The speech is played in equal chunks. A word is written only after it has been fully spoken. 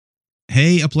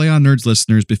Hey, A Play on Nerds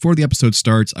listeners, before the episode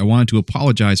starts, I wanted to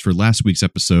apologize for last week's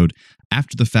episode.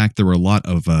 After the fact, there were a lot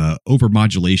of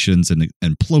overmodulations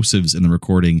and plosives in the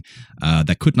recording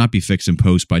that could not be fixed in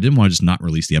post, but I didn't want to just not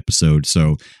release the episode,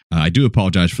 so I do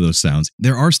apologize for those sounds.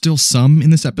 There are still some in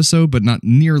this episode, but not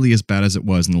nearly as bad as it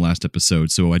was in the last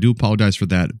episode, so I do apologize for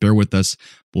that. Bear with us.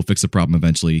 We'll fix the problem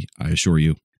eventually, I assure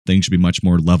you. Things should be much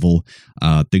more level.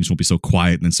 Things won't be so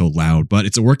quiet and so loud. But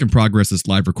it's a work in progress, this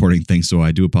live recording thing, so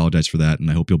I do apologize for that,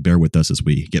 and I hope you'll bear with us as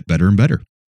we get better and better.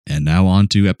 And now on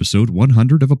to episode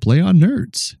 100 of A Play on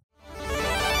Nerds.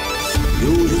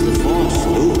 Use the Force,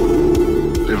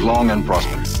 Luke. Live long and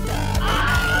prosper.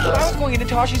 I was going into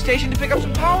Toshi Station to pick up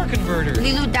some power converters.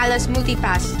 Lilu Dallas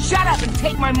Multipass. Shut up and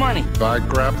take my money. By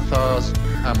Grabthar's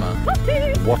hammer.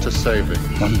 What a saving.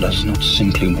 One does not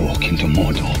simply walk into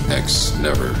Mordor. X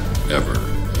never, ever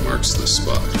marks the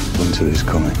spot. Winter is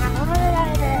coming.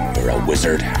 You're a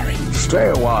wizard, Harry. Stay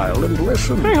a while and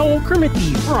listen. Hey, old Kermit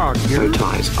the Frog here. Bow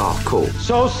ties are cool.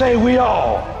 So say we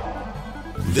all.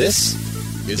 This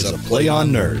is A Play on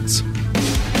Nerds.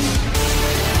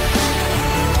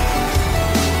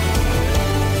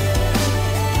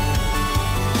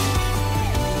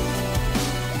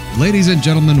 Ladies and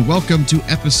gentlemen, welcome to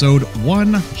episode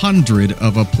 100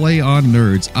 of A Play on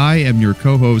Nerds. I am your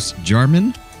co-host,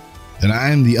 Jarman. And I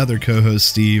am the other co-host,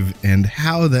 Steve. And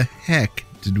how the heck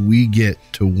did we get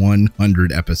to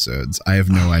 100 episodes? I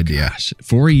have no idea. Gosh,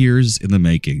 4 years in the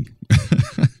making.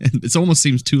 It almost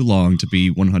seems too long to be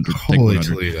 100. Holy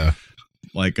Toledo.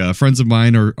 Like friends of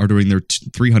mine are doing their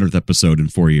 300th episode in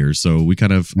 4 years, so we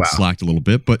kind of slacked a little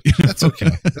bit, but That's okay.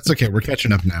 That's okay. We're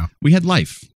catching up now. We had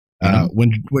life.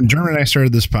 When Jeremy and I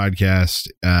started this podcast,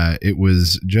 it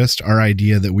was just our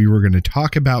idea that we were going to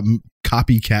talk about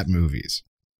copycat movies.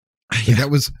 Yeah. That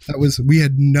was we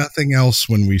had nothing else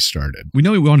when we started. We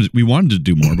know we wanted to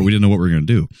do more, but we didn't know what we were going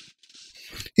to do.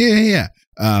 Yeah.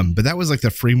 But that was like the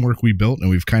framework we built,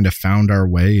 and we've kind of found our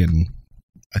way, and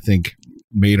I think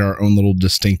made our own little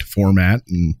distinct format.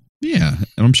 And yeah,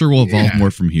 and I'm sure we'll evolve more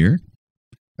from here.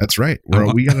 That's right.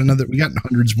 We got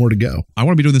hundreds more to go. I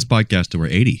want to be doing this podcast till we're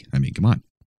 80. I mean, come on.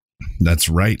 That's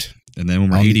right. And then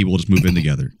when we're 80, we'll just move in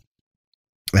together.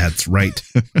 That's right.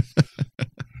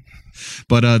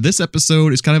 But this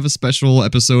episode is kind of a special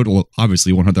episode. Well,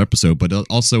 obviously 100th episode, but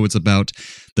also it's about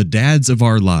the dads of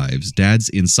our lives, dads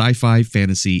in sci-fi,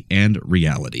 fantasy, and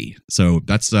reality. So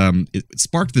that's it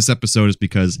sparked this episode is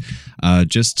because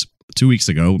just 2 weeks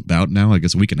ago, about now, I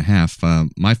guess a week and a half,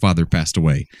 my father passed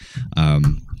away.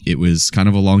 It was kind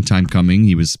of a long time coming.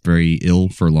 He was very ill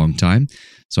for a long time.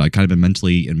 So I kind of been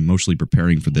mentally and emotionally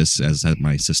preparing for this, as had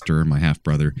my sister and my half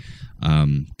brother.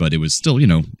 But it was still,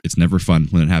 it's never fun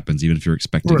when it happens, even if you're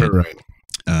expecting it.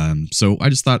 Right. So I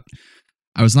just thought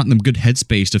I was not in a good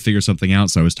headspace to figure something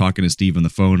out. So I was talking to Steve on the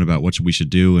phone about what we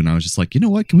should do. And I was just like, you know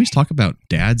what? Can we just talk about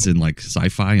dads in like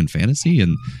sci-fi and fantasy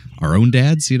and our own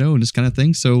dads, and this kind of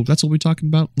thing? So that's what we'll be talking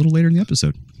about a little later in the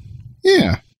episode.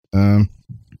 Yeah.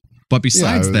 But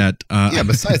besides that,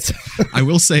 besides, I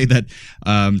will say that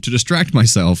to distract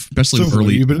myself, especially so early,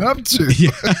 what have you been up to?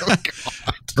 Yeah.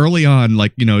 Early on,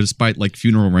 despite like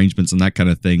funeral arrangements and that kind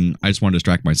of thing, I just wanted to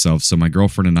distract myself. So my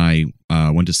girlfriend and I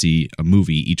went to see a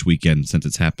movie each weekend since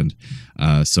it's happened.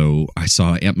 So I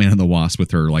saw Ant-Man and the Wasp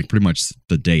with her like pretty much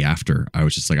the day after. I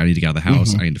was just like, I need to get out of the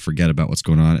house. I need to forget about what's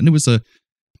going on. And it was a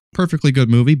perfectly good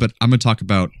movie, but I'm going to talk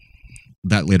about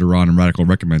that later on in Radical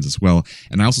Recommends as well.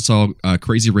 And I also saw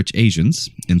Crazy Rich Asians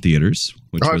in theaters.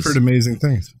 I've heard amazing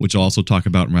things. Which I'll also talk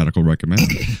about in Radical Recommend.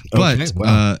 But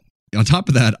on top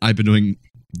of that, I've been doing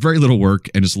very little work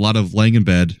and just a lot of laying in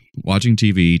bed, watching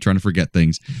TV, trying to forget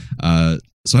things.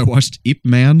 So I watched Ip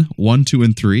Man 1, 2,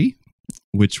 and 3,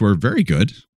 which were very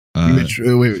good.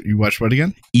 Wait, you watched what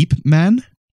again? Ip Man? Have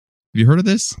you heard of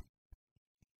this?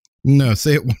 No,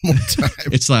 say it one more time.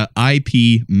 It's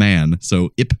IP Man,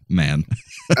 so Ip Man.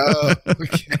 Oh,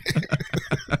 okay.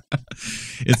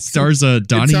 It stars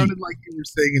Donnie. It sounded like you were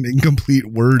saying an incomplete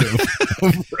word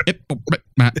over Ip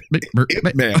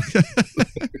Man.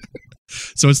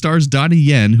 So it stars Donnie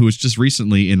Yen, who was just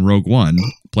recently in Rogue One,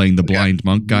 playing the blind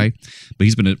monk guy. But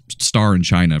he's been a star in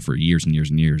China for years and years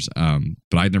and years.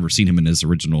 But I'd never seen him in his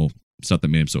original stuff that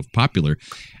made him so popular.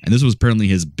 And this was apparently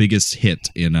his biggest hit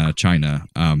in China.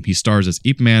 He stars as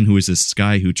Ip Man, who is this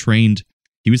guy who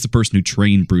he was the person who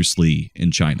trained Bruce Lee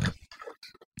in China.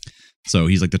 So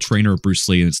he's like the trainer of Bruce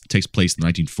Lee, and it takes place in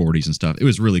the 1940s and stuff. It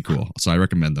was really cool. So I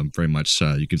recommend them very much.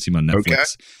 You can see them on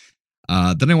Netflix.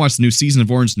 Okay. Then I watched the new season of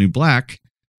Orange is the New Black,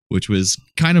 which was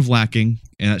kind of lacking,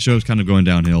 and that show's kind of going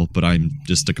downhill, but I'm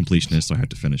just a completionist, so I had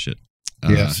to finish it.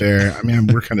 Yeah, fair. I mean,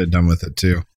 we're kind of done with it,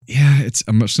 too. Yeah, I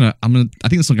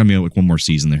think it's gonna be like one more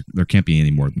season. There can't be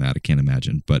any more than that. I can't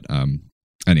imagine. But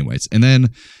anyways, and then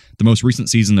the most recent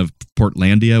season of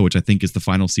Portlandia, which I think is the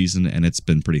final season, and it's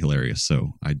been pretty hilarious.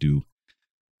 So I do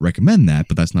recommend that,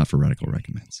 but that's not for Radical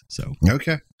Recommends. So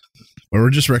okay. Well, we're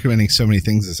just recommending so many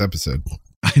things this episode.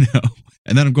 I know.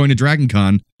 And then I'm going to Dragon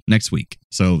Con next week.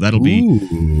 So that'll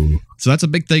be... So that's a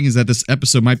big thing, is that this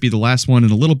episode might be the last one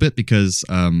in a little bit, because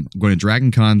I'm going to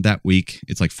Dragon Con that week.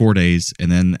 It's like 4 days.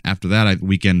 And then after that, I have a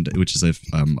weekend, which is of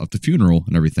the funeral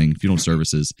and everything, funeral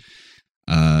services,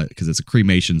 because it's a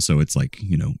cremation. So it's like,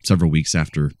 several weeks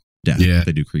after death. Yeah.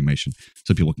 They do cremation.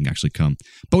 So people can actually come.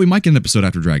 But we might get an episode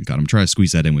after Dragon Con. I'm trying to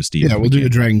squeeze that in with Steve. Yeah, we'll do a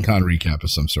Dragon Con recap of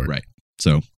some sort. Right.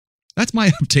 So that's my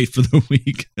update for the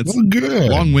week. It's good.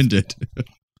 Long-winded.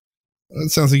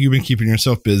 It sounds like you've been keeping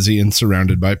yourself busy and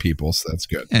surrounded by people, so that's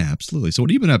good. Yeah, absolutely. So what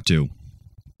have you been up to?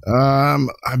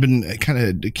 I've been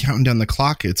kind of counting down the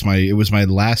clock. It was my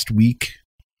last week.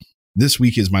 This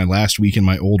week is my last week in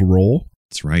my old role.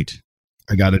 That's right.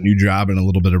 I got a new job and a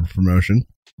little bit of a promotion.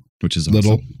 Which is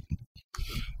awesome.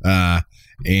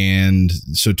 And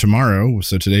so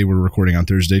today we're recording on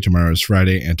Thursday, tomorrow is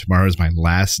Friday, and tomorrow is my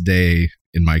last day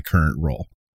in my current role.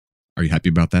 Are you happy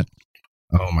about that?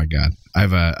 Oh my God. I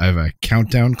have a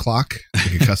countdown clock,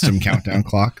 like a custom countdown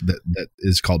clock that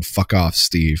is called Fuck Off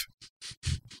Steve.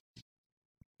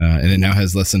 And it now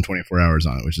has less than 24 hours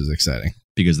on it, which is exciting.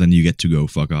 Because then you get to go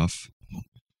fuck off.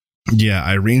 Yeah,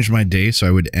 I arranged my day so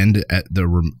I would end at a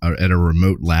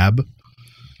remote lab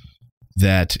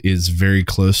that is very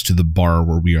close to the bar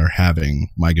where we are having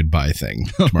my goodbye thing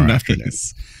tomorrow afternoon.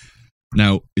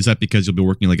 Now, is that because you'll be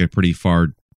working like a pretty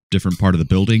far different part of the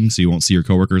building, so you won't see your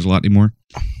coworkers a lot anymore?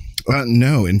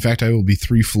 No. In fact, I will be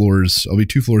 3 floors. I'll be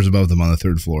 2 floors above them on the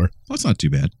 3rd floor. Oh, that's not too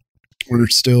bad. We're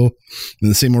still in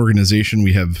the same organization.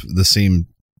 We have the same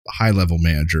high-level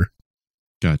manager.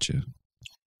 Gotcha.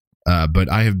 But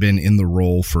I have been in the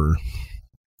role for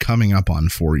coming up on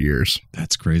 4 years.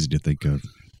 That's crazy to think of.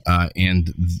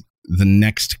 And the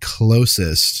next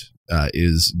closest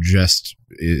is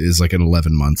like at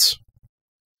 11 months.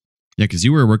 Yeah, because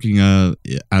you were working out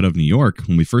of New York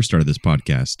when we first started this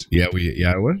podcast. Yeah,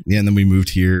 and then we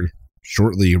moved here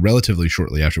relatively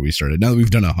shortly after we started. Now that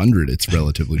we've done 100, it's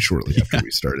relatively shortly after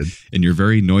we started. In your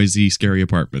very noisy, scary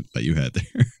apartment that you had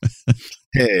there.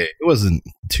 Hey, it wasn't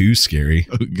too scary.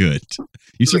 Oh, good.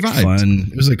 You survived. Like fun.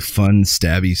 It was like fun,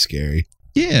 stabby, scary.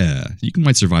 Yeah, you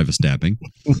might survive a stabbing.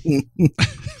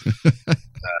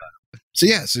 So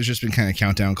it's just been kind of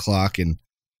countdown clock and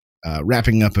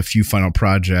wrapping up a few final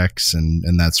projects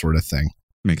and that sort of thing.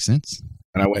 Makes sense.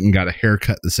 And I went and got a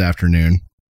haircut this afternoon.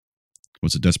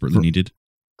 Was it desperately needed?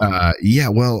 Yeah,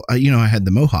 well, I had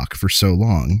the mohawk for so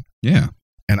long. Yeah.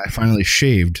 And I finally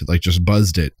shaved, like just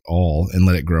buzzed it all and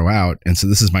let it grow out. And so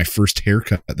this is my first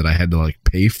haircut that I had to like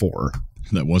pay for.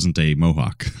 That wasn't a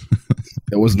mohawk.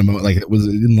 It wasn't it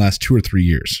didn't last 2 or 3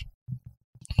 years.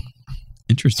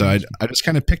 Interesting. So I just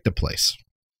kind of picked a place.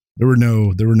 There were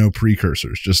no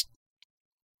precursors. Just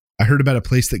I heard about a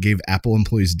place that gave Apple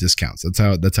employees discounts. That's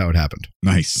how it happened.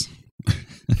 Nice.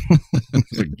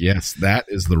 Like, yes, that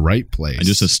is the right place. And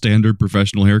just a standard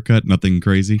professional haircut, nothing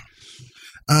crazy.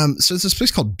 So it's this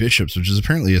place called Bishop's, which is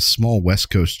apparently a small West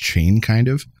Coast chain, kind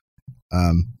of.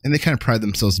 And they kind of pride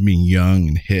themselves in being young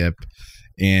and hip.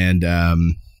 And I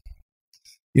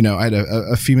had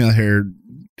a female hair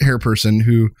person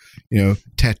who,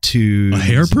 tattooed a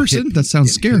hair person. That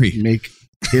sounds scary.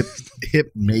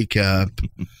 Hip makeup.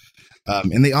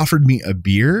 And they offered me a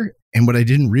beer, and what I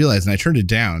didn't realize, and I turned it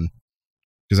down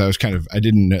because I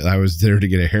didn't know I was there to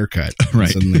get a haircut. Right.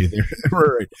 Suddenly they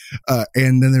were right.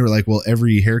 And then they were like, well,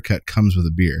 every haircut comes with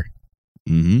a beer.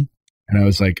 Mm-hmm. And I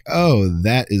was like, oh,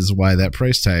 that is why that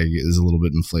price tag is a little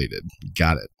bit inflated.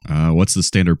 Got it. What's the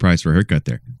standard price for a haircut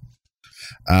there?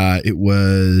 It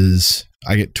was,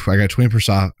 I got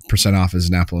 20% off as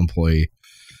an Apple employee.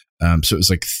 So it was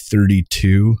like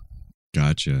 32.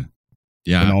 Gotcha.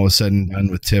 Yeah. And all of a sudden done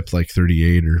with tip like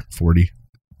 38 or 40.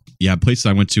 Yeah, places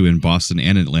I went to in Boston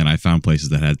and in Atlanta, I found places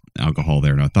that had alcohol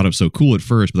there. And I thought it was so cool at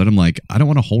first, but then I'm like, I don't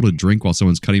want to hold a drink while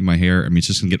someone's cutting my hair. I mean, it's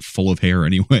just going to get full of hair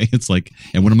anyway. It's like,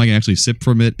 and when am I going to actually sip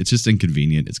from it? It's just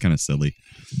inconvenient. It's kind of silly.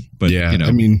 But, yeah,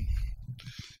 I mean,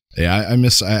 yeah, I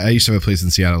used to have a place in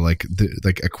Seattle, like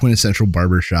a quintessential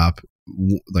barbershop,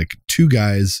 like 2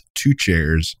 guys, 2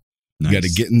 chairs. Nice. You got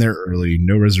to get in there early,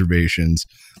 no reservations.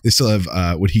 They still have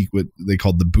what they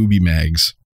called the booby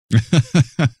mags.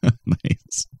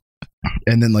 Nice.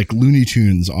 And then like Looney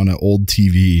Tunes on an old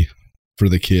TV for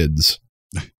the kids.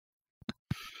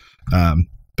 But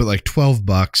like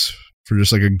 $12 for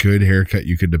just like a good haircut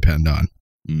you could depend on.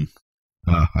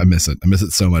 I miss it. I miss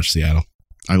it so much, Seattle.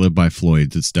 I live by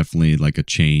Floyd's. It's definitely like a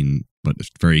chain, but it's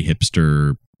very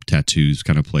hipster tattoos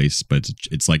kind of place. But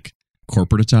it's like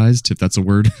corporatized, if that's a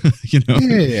word.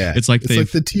 Yeah. It's like the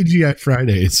TGI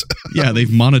Fridays. Yeah, they've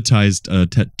monetized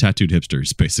tattooed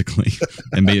hipsters basically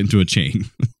and made it into a chain.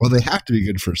 Well, they have to be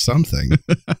good for something.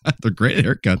 They're great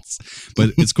haircuts, but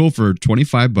it's cool. For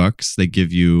 $25, they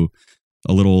give you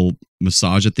a little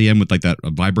massage at the end with like that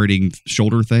vibrating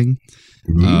shoulder thing.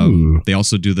 They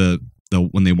also do the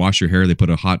when they wash your hair, they put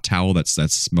a hot towel that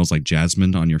smells like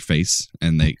jasmine on your face,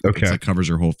 and it's like covers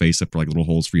your whole face up for like little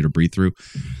holes for you to breathe through.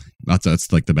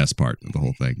 That's like the best part of the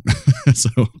whole thing. So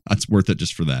that's worth it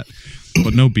just for that.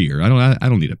 But no beer. I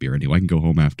don't need a beer anyway. I can go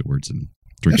home afterwards and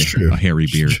drink a hairy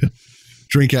beer.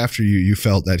 Drink after you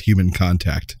felt that human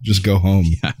contact. Just go home.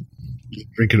 Yeah.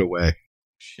 Drink it away.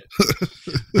 Shit.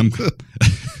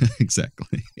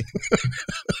 Exactly.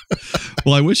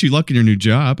 Well, I wish you luck in your new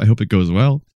job. I hope it goes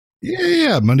well.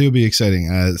 Yeah. Monday will be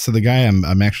exciting. So the guy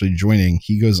I'm actually joining,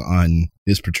 he goes on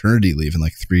his paternity leave in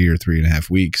like 3 or 3.5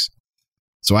 weeks.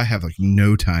 So I have like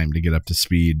no time to get up to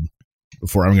speed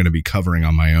before I'm going to be covering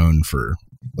on my own for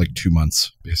like 2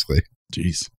 months, basically.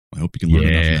 Jeez. I hope you can learn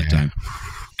enough in that time.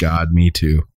 God, me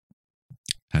too.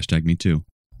 Hashtag me too.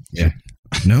 Yeah.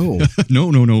 No.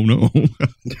 No. No.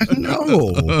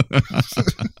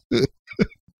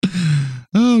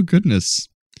 Oh, goodness.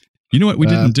 You know what we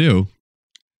didn't do?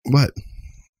 What?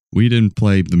 We didn't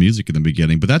play the music in the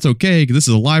beginning, but that's okay because this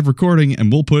is a live recording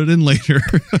and we'll put it in later.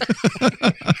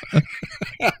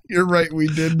 You're right, we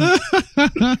didn't.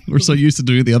 We're so used to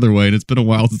doing it the other way, and it's been a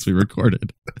while since we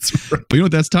recorded. That's right. But you know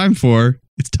what that's time for?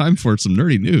 It's time for some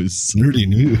nerdy news. Nerdy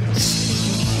news.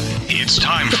 It's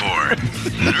time for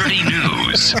Nerdy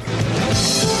News.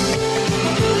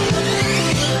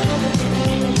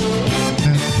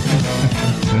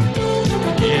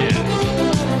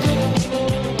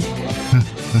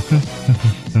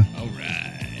 All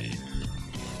right.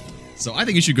 So I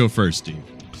think you should go first, Steve.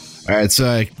 All right, so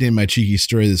I named my cheeky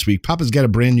story this week. Papa's got a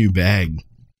brand new bag.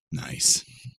 Nice.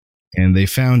 And they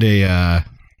found a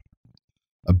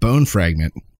bone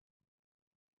fragment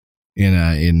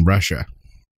in Russia.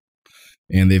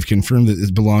 And they've confirmed that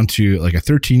it belonged to like a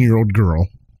 13-year-old girl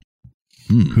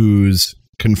who's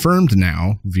confirmed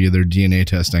now via their DNA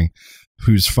testing,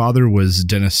 whose father was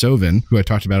Denisovan, who I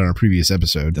talked about on a previous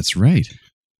episode. That's right.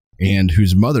 And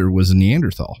whose mother was a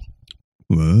Neanderthal.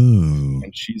 Whoa.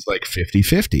 And she's like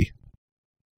 50-50.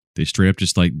 They straight up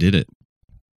just like did it.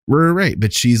 Right.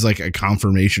 But she's like a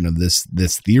confirmation of this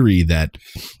theory that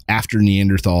after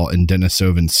Neanderthal and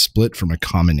Denisovan split from a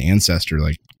common ancestor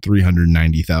like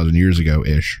 390,000 years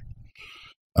ago-ish,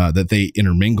 that they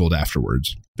intermingled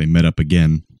afterwards. They met up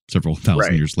again several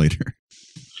thousand years later.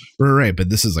 Right. But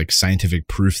this is like scientific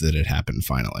proof that it happened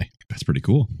finally. That's pretty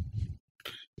cool.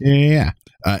 Yeah.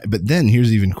 But then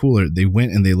here's even cooler. They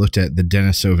went and they looked at the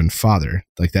Denisovan father,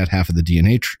 like that half of the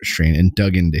DNA strain, and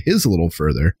dug into his a little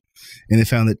further. And they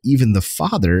found that even the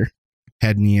father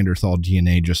had Neanderthal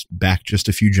DNA just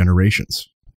a few generations.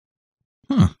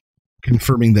 Huh.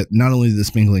 Confirming that not only did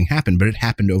this mingling happen, but it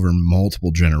happened over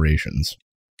multiple generations.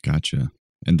 Gotcha.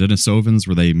 And Denisovans,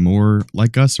 were they more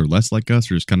like us or less like us,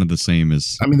 or just kind of the same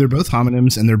as? I mean, they're both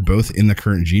homonyms, and they're both in the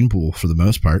current gene pool for the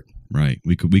most part. Right.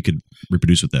 We could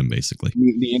reproduce with them, basically.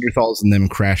 Neanderthals and them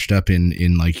crashed up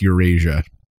in like Eurasia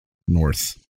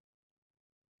north.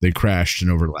 They crashed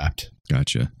and overlapped.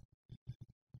 Gotcha.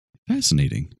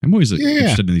 Fascinating. I'm always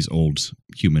interested in these old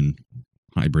human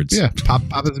hybrids. Yeah.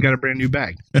 Papa's got a brand new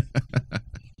bag.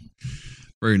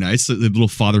 Very nice. The little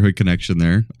fatherhood connection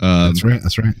there. That's right.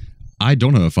 I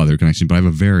don't have a fatherhood connection, but I have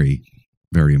a very,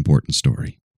 very important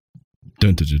story.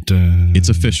 Dun, dun, dun, dun. It's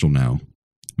official now.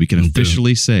 We can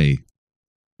officially say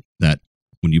that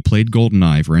when you played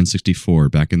GoldenEye for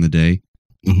N64 back in the day,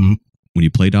 when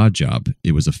you played Odd Job,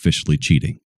 it was officially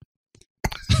cheating.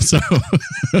 So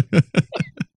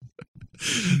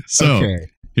okay.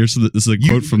 This is a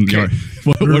quote from the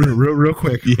real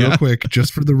quick,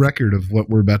 just for the record of what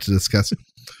we're about to discuss.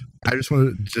 I just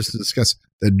want to discuss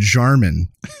that Jarman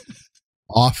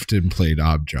often played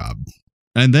Odd Job.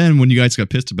 And then when you guys got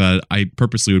pissed about it, I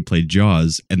purposely would play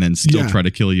Jaws and then still try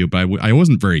to kill you. But I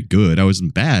wasn't very good. I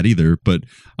wasn't bad either. But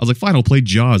I was like, fine, I'll play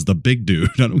Jaws, the big dude.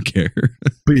 I don't care.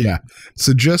 But yeah,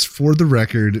 so just for the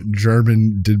record,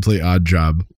 Jarman did play Odd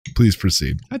Job. Please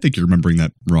proceed. I think you're remembering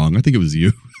that wrong. I think it was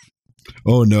you.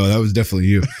 Oh, no, that was definitely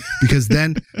you. Because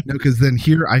then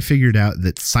here I figured out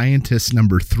that scientist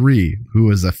number 3, who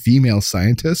was a female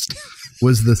scientist,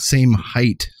 was the same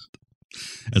height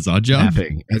as Odd Job.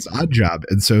 As Odd Job,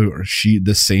 and so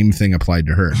the same thing applied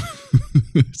to her.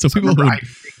 So people I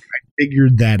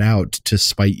figured that out to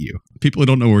spite you. People who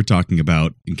don't know what we're talking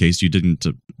about, in case you didn't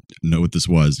know what this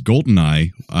was,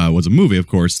 GoldenEye was a movie, of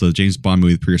course, the James Bond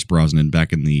movie with Pierce Brosnan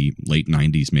back in the late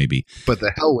 90s, maybe. But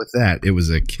the hell with that. It was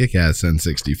a kick-ass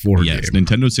N64 yes, game.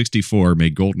 Nintendo 64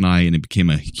 made GoldenEye, and it became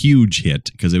a huge hit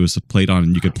because it was played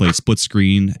on, you could play split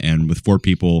screen and with 4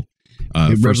 people,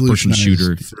 first-person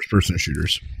shooter. First-person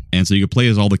shooters. And so you could play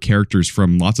as all the characters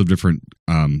from lots of different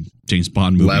James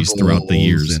Bond movies throughout the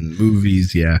years. And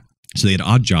movies, yeah. So they had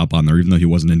Oddjob on there, even though he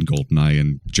wasn't in GoldenEye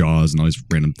and Jaws and all these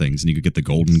random things. And you could get the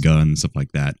golden gun and stuff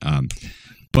like that.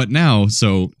 But now,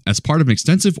 so as part of an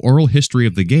extensive oral history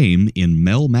of the game in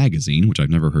Mel Magazine, which I've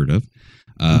never heard of,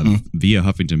 via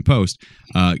Huffington Post,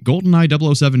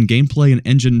 GoldenEye 007 gameplay and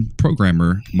engine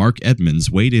programmer Mark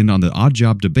Edmonds weighed in on the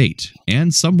Oddjob debate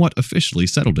and somewhat officially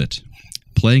settled it.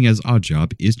 Playing as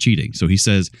Oddjob is cheating. So he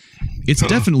says, it's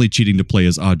definitely cheating to play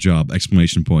as Oddjob,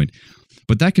 exclamation point.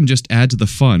 But that can just add to the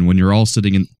fun when you're all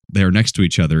sitting in there next to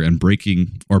each other and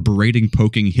breaking or berating,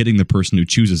 poking, hitting the person who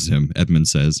chooses him, Edmund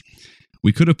says.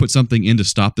 We could have put something in to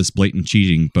stop this blatant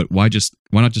cheating, but why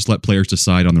not just let players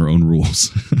decide on their own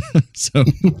rules? So,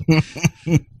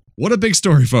 what a big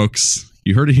story, folks.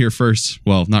 You heard it here first.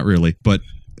 Well, not really, but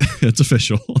it's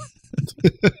official.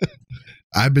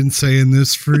 I've been saying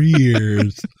this for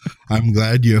years. I'm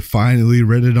glad you finally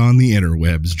read it on the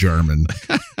interwebs, German.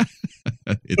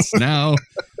 It's now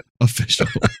official.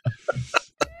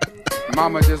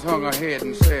 Mama just hung her head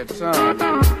and said, son,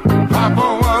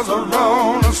 Papa was a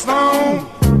rolling stone.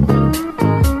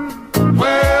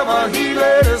 Wherever he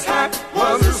laid his hat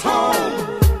was his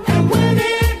home. And when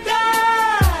he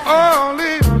died, all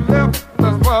he left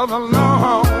us was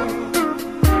alone.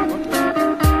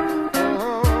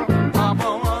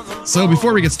 So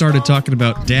before we get started talking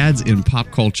about dads in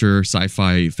pop culture,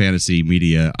 sci-fi, fantasy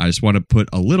media, I just want to put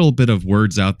a little bit of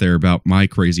words out there about my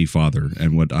crazy father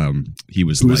and what he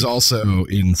was like. Who was also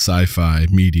in sci-fi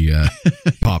media,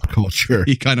 pop culture.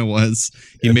 He kind of was.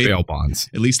 He and made bail bonds.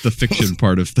 At least the fiction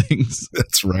part of things.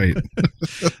 That's right.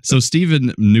 So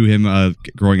Steven knew him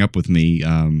growing up with me.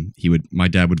 My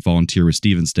dad would volunteer with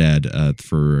Steven's dad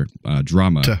for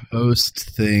drama. To host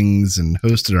things and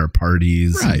hosted our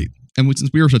parties. Right. And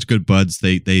since we were such good buds,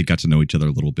 they got to know each other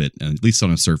a little bit, and at least on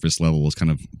a surface level, was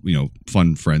kind of,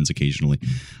 fun friends occasionally.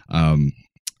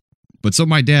 But so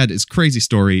my dad, is crazy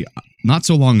story. Not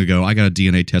so long ago, I got a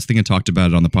DNA test. I think I talked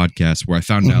about it on the podcast where I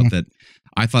found out that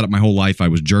I thought my whole life I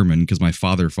was German because my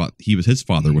father thought his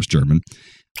father was German.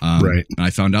 Right. And I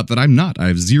found out that I'm not. I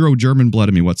have 0 German blood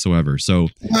in me whatsoever. So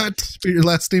what? But your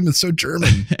last name is so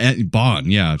German. Bahn,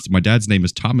 yeah. So my dad's name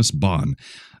is Thomas Bahn.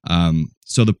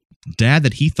 So the dad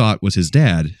that he thought was his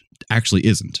dad actually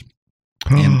isn't.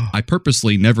 And I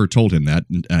purposely never told him that,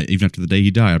 even after the day he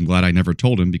died. I'm glad I never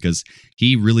told him because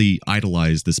he really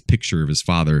idolized this picture of his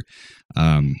father.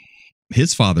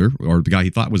 His father, or the guy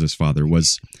he thought was his father,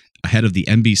 was head of the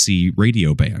NBC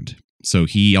radio band. So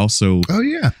he also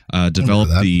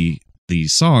developed the theme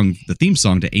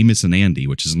song to Amos and Andy,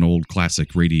 which is an old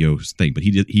classic radio thing. But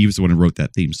he was the one who wrote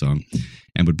that theme song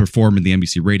and would perform in the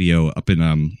NBC radio up in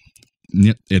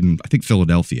I think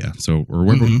Philadelphia, or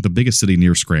wherever, the biggest city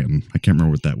near Scranton. I can't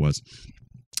remember what that was.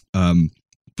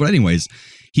 But anyways,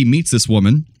 he meets this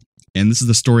woman, and this is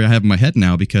the story I have in my head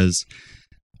now because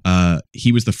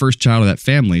he was the first child of that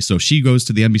family. So she goes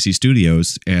to the NBC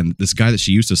studios, and this guy that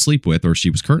she used to sleep with, or she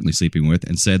was currently sleeping with,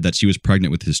 and said that she was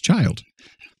pregnant with his child.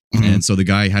 And so the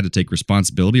guy had to take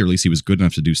responsibility, or at least he was good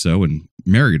enough to do so, and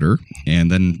married her,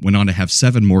 and then went on to have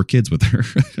 7 more kids with her.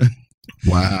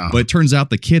 Wow. But it turns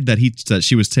out the kid that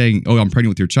she was saying, "Oh, I'm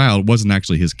pregnant with your child," wasn't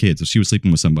actually his kid. So she was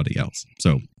sleeping with somebody else.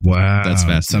 So wow, that's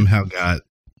fascinating. Somehow got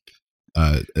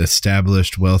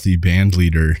established wealthy band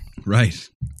leader. Right.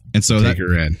 And so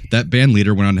that band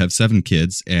leader went on to have 7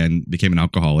 kids and became an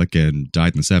alcoholic and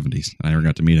died in the 70s. I never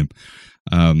got to meet him.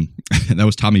 And that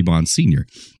was Tommy Bond Sr.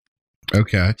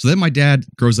 Okay. So then my dad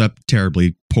grows up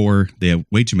terribly poor. They have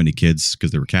way too many kids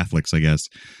because they were Catholics, I guess.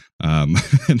 And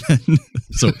then,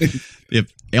 so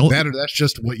that's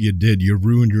just what you did. You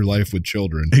ruined your life with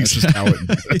children. That's just how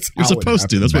you're supposed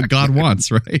to. That's what God wants,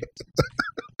 right?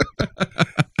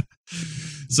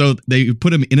 So they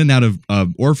put him in and out of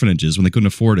orphanages when they couldn't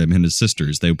afford him and his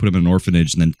sisters. They would put him in an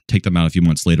orphanage and then take them out a few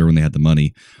months later when they had the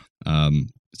money.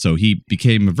 So he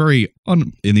became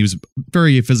and he was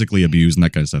very physically abused and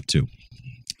that kind of stuff too.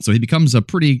 So he becomes a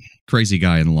pretty crazy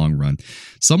guy in the long run.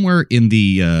 Somewhere in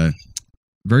the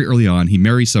very early on, he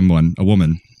marries a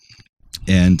woman,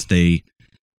 and they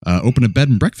open a bed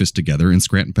and breakfast together in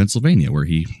Scranton, Pennsylvania, where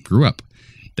he grew up.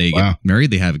 They get married,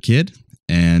 they have a kid,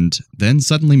 and then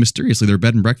suddenly, mysteriously, their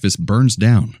bed and breakfast burns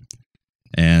down.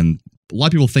 And a lot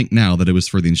of people think now that it was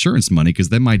for the insurance money, because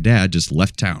then my dad just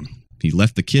left town. He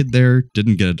left the kid there,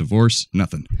 didn't get a divorce,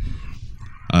 nothing.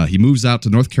 He moves out to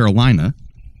North Carolina,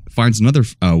 finds another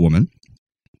woman,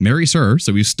 marries her,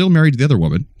 so he's still married to the other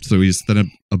woman, so he's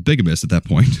then a bigamist at that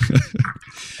point.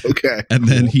 Okay. And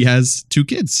then he has 2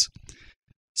 kids.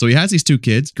 So he has these 2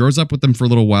 kids, grows up with them for a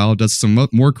little while, does some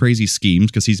more crazy schemes,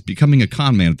 because he's becoming a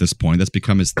con man at this point. That's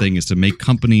become his thing, is to make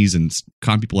companies and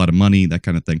con people out of money, that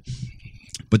kind of thing.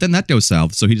 But then that goes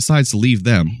south, so he decides to leave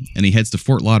them, and he heads to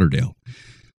Fort Lauderdale.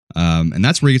 And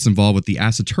that's where he gets involved with the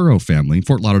Asaturo family,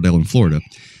 Fort Lauderdale in Florida.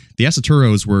 The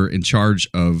Asaturos were in charge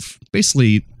of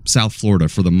basically South Florida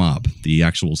for the mob, the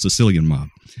actual Sicilian mob.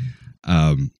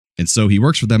 And so he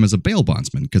works for them as a bail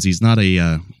bondsman, because he's not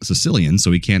a Sicilian,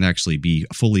 so he can't actually be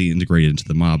fully integrated into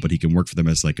the mob, but he can work for them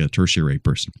as like a tertiary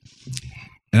person.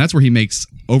 And that's where he makes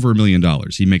over $1 million.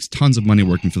 He makes tons of money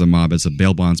working for the mob as a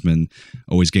bail bondsman,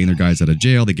 always getting their guys out of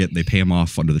jail. They pay him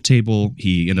off under the table.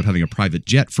 He ended up having a private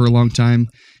jet for a long time.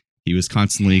 He was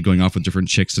constantly going off with different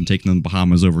chicks and taking them to the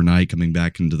Bahamas overnight, coming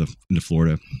back into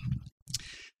Florida.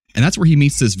 And that's where he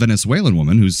meets this Venezuelan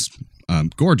woman who's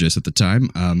gorgeous at the time,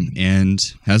 and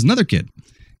has another kid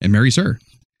and marries her.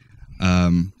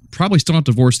 Probably still not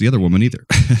divorced the other woman either.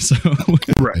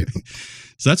 Right.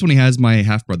 So that's when he has my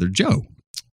half-brother Joe.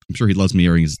 I'm sure he loves me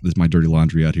airing my dirty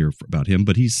laundry out here about him,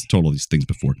 but he's told all these things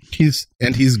before. He's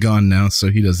gone now,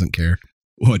 so he doesn't care.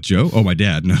 What, Joe? Oh, my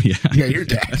dad. No, yeah. Yeah, your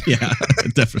dad. Yeah,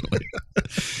 definitely.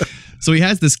 So he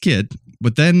has this kid,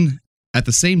 but then at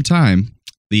the same time,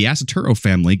 the Asaturo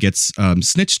family gets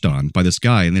snitched on by this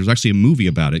guy, and there's actually a movie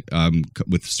about it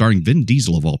with starring Vin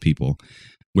Diesel of all people,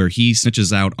 where he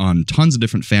snitches out on tons of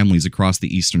different families across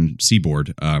the eastern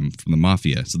seaboard from the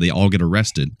mafia. So they all get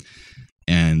arrested,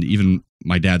 and even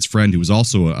my dad's friend, who was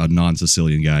also a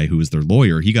non-Sicilian guy who was their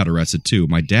lawyer, he got arrested too.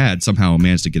 My dad somehow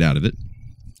managed to get out of it,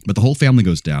 but the whole family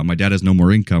goes down. My dad has no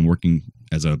more income working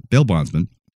as a bail bondsman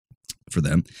for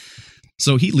them,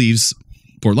 so he leaves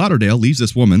Fort Lauderdale, leaves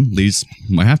this woman, leaves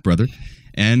my half-brother,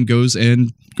 and goes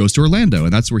to Orlando,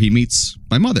 and that's where he meets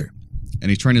my mother. And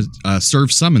he's trying to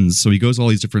serve summons, so he goes to all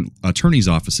these different attorneys'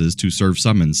 offices to serve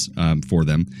summons for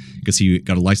them, because he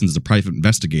got a license as a private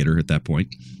investigator at that point.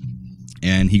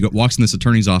 And he walks in this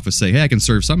attorney's office, say, "Hey, I can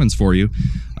serve summons for you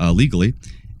legally."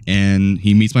 And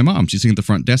he meets my mom. She's sitting at the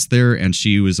front desk there, and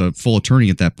she was a full attorney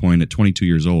at that point at 22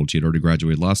 years old. She had already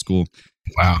graduated law school.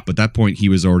 Wow. But at that point, he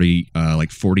was already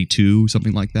like 42,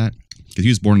 something like that. Because he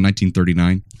was born in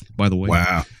 1939, by the way.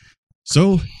 Wow.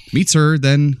 So, meets her,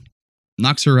 then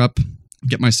knocks her up,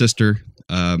 get my sister.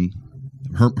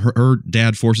 Her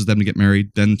dad forces them to get married.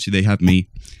 Then they have me.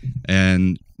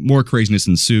 And more craziness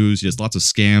ensues. He has lots of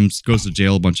scams, goes to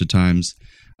jail a bunch of times.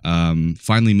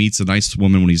 Finally meets a nice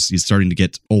woman when he's starting to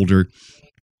get older.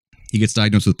 He gets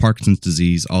diagnosed with Parkinson's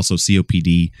disease, also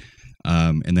COPD.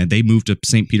 And then they move to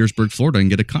St. Petersburg, Florida, and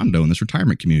get a condo in this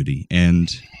retirement community. And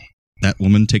that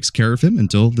woman takes care of him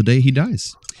until the day he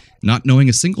dies, not knowing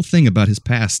a single thing about his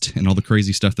past and all the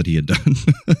crazy stuff that he had done.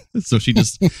 So she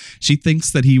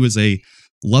thinks that he was a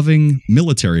loving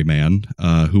military man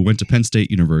who went to Penn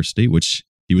State University, which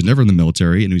he was never in the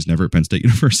military, and he was never at Penn State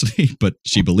University, but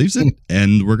she believes it,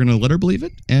 and we're going to let her believe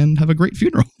it and have a great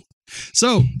funeral.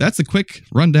 So that's a quick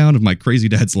rundown of my crazy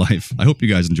dad's life. I hope you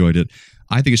guys enjoyed it.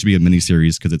 I think it should be a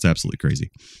mini-series because it's absolutely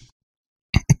crazy.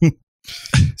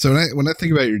 So when I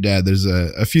think about your dad, there's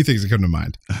a few things that come to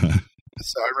mind.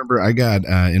 So I remember I got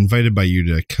invited by you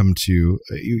to come to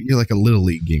you're like a little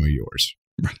league game of yours.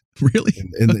 Really?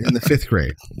 In the 5th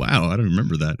grade. Wow, I don't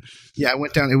remember that. Yeah, I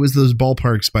went down. It was those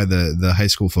ballparks by the high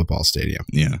school football stadium.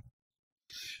 Yeah.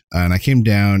 And I came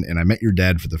down and I met your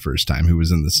dad for the first time, who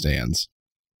was in the stands.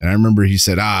 And I remember he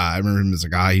said, I remember him as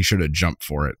like, he should have jumped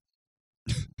for it.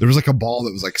 There was like a ball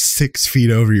that was like 6 feet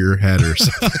over your head or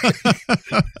something.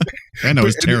 And it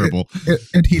was terrible.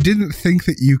 And he didn't think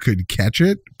that you could catch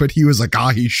it, but he was like,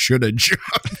 he should have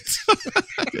jumped.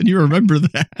 And you remember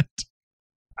that?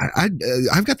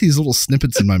 I've got these little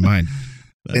snippets in my mind.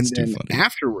 That's and too then funny.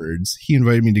 Afterwards, he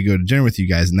invited me to go to dinner with you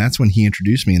guys, and that's when he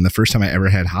introduced me. And the first time I ever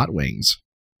had hot wings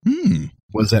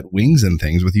was at Wings and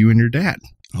Things with you and your dad.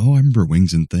 Oh, I remember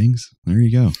Wings and Things. There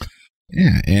you go.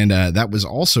 Yeah, and that was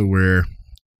also where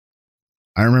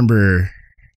I remember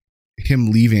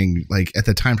him leaving, like at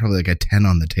the time, probably like a 10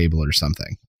 on the table or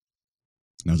something.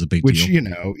 That was a big Which, deal.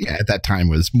 at that time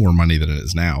was more money than it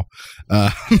is now.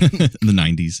 In the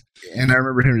 90s. And I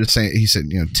remember him just saying, he said,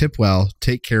 tip well,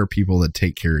 take care of people that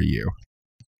take care of you.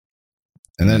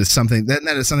 And that is something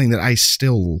that I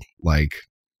still like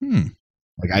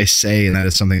I say, and that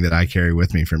is something that I carry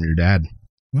with me from your dad.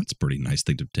 Well, that's a pretty nice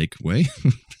thing to take away.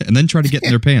 And then try to get in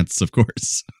their pants, of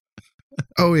course.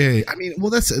 Oh yeah. I mean, well,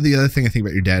 that's the other thing I think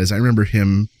about your dad is I remember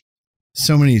him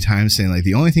so many times saying like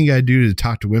the only thing I do to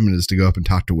talk to women is to go up and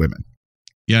talk to women.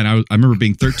 Yeah, and I remember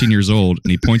being 13 years old,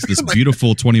 and he points to this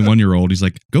beautiful 21-year-old. He's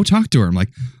like, "Go talk to her." I'm like,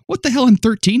 "What the hell? I'm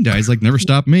 13, guys. Like, never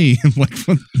stop me." I'm like,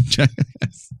 "What?"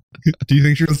 Do you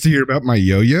think she wants to hear about my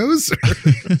yo-yos?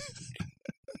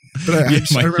 But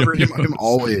I remember him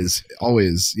always,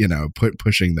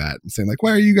 pushing that and saying like,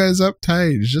 "Why are you guys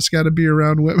uptight? You just got to be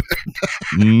around women."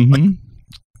 Mm-hmm.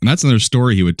 And that's another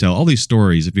story he would tell. All these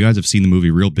stories, if you guys have seen the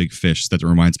movie Real Big Fish, that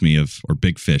reminds me of, or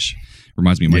Big Fish,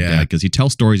 reminds me of my dad, because he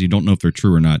tells stories you don't know if they're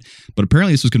true or not. But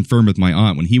apparently this was confirmed with my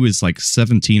aunt. When he was like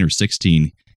 17 or 16,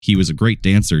 he was a great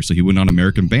dancer, so he went on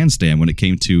American Bandstand when it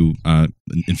came to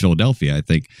in Philadelphia, I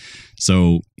think.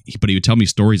 So, but he would tell me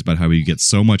stories about how he would get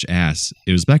so much ass.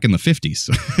 It was back in the 50s.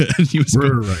 And he was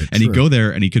he'd go there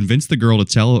and he convinced the girl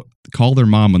to call their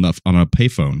mom on a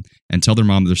payphone and tell their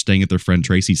mom they're staying at their friend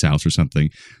Tracy's house or something.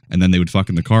 And then they would fuck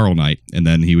in the car all night. And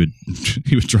then he would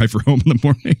drive her home in the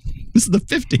morning. This is the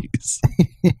 50s.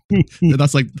 And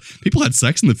that's like, people had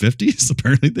sex in the 50s?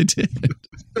 Apparently they did.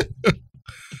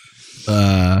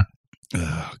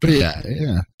 But yeah.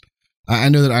 I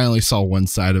know that I only saw one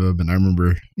side of him, and I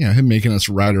remember, him making us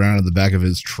ride around in the back of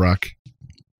his truck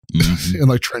and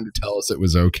like trying to tell us it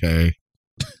was okay.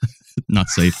 Not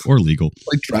safe or legal.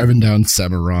 Like driving down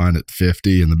Cimarron at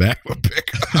 50 in the back of a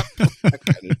pickup.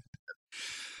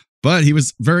 But he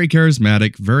was very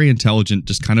charismatic, very intelligent,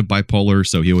 just kind of bipolar.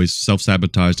 So he always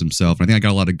self-sabotaged himself. And I think I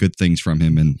got a lot of good things from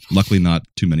him, and luckily not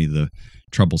too many of the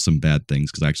troublesome bad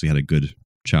things, because I actually had a good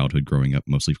childhood growing up,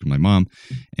 mostly from my mom,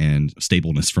 and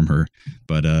stableness from her.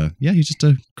 But he's just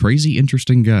a crazy,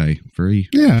 interesting guy. Very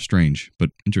strange,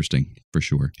 but interesting for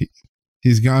sure.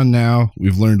 He's gone now.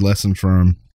 We've learned lessons from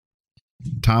him.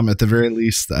 Tom, at the very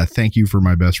least, thank you for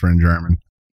my best friend, Jarman.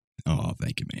 Oh,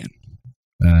 thank you, man.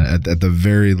 At the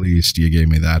very least, you gave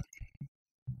me that.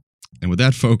 And with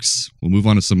that, folks, we'll move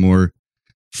on to some more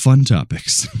fun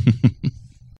topics.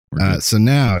 So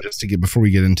now, before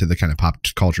we get into the kind of pop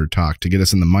culture talk, to get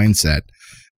us in the mindset,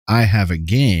 I have a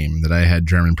game that I had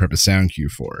Jarman prep a sound cue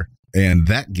for. And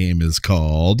that game is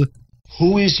called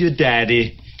Who is your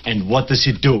daddy and what does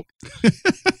he do?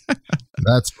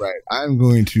 That's right. I'm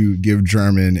going to give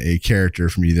Jarman a character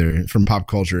from pop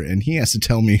culture, and he has to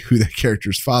tell me who that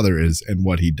character's father is and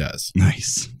what he does.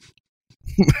 Nice.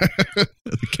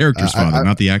 The character's father,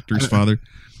 not the actor's father.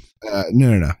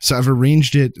 No. So I've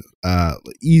arranged it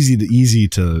easy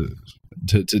to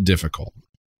difficult.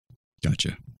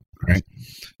 Gotcha. Right.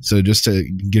 So just to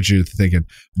get you thinking,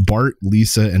 Bart,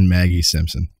 Lisa, and Maggie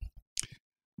Simpson.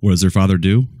 What does their father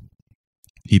do?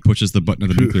 He pushes the button of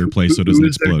the nuclear place so it doesn't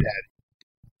explode.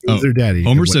 Who's their daddy?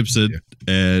 Homer Simpson,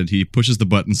 and he pushes the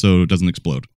button so it doesn't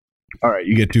explode. All right,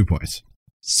 you get 2 points.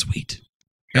 Sweet.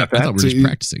 I thought we were just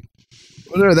practicing.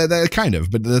 Well, no, that kind of,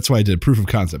 but that's why I did proof of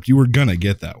concept. You were gonna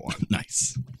get that one.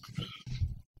 Nice.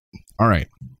 All right.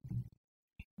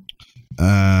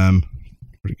 Where'd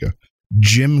it go?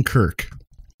 Jim Kirk.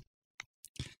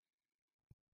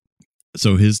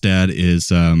 So his dad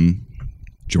is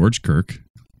George Kirk.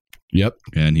 Yep.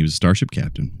 And he was a starship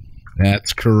captain.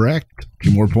 That's correct.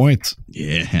 2 more points.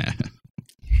 Yeah.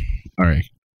 All right.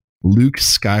 Luke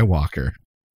Skywalker.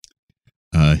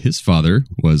 His father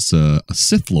was a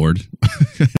Sith Lord.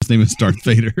 His name is Darth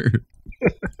Vader.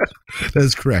 That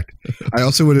is correct. I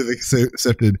also would have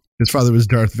accepted his father was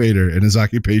Darth Vader and his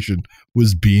occupation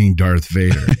was being Darth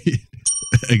Vader.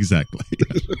 Exactly.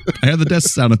 I have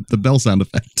the bell sound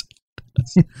effect.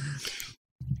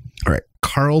 All right.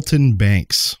 Carlton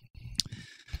Banks.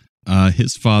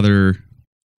 His father,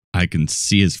 I can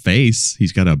see his face.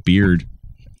 He's got a beard.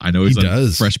 I know he's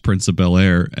like Fresh Prince of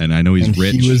Bel-Air, and I know he's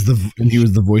rich. He was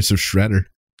the voice of Shredder.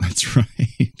 That's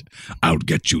right. I'll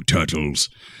get you, turtles.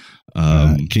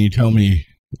 Can you tell me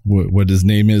what his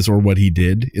name is or what he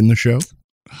did in the show?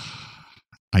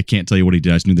 I can't tell you what he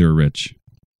did. I just knew they were rich.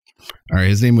 All right.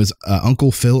 His name was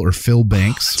Uncle Phil or Phil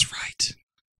Banks. Oh, that's right.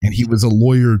 And he was a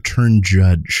lawyer turned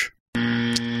judge.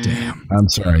 Damn. I'm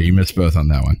sorry. You missed both on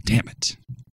that one. Damn it.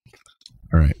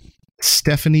 All right.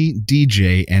 Stephanie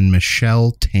DJ and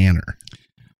Michelle Tanner.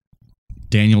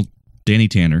 Danny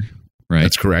Tanner, right?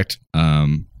 That's correct.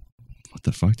 What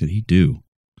the fuck did he do?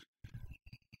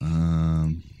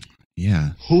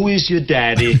 Yeah. Who is your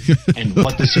daddy and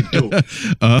what does he do?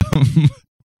 I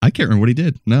can't remember what he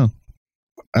did. No.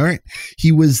 All right.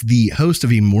 He was the host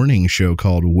of a morning show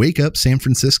called Wake Up San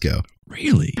Francisco.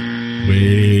 Really?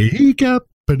 Wake up.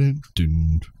 But I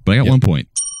got 1 point.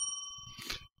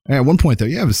 At 1 point, though.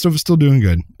 Yeah, but still doing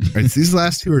good. All right, so these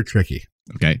last 2 are tricky.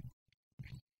 Okay.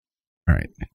 All right.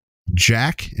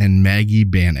 Jack and Maggie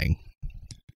Banning.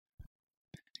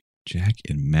 Jack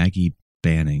and Maggie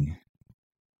Banning.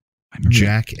 I remember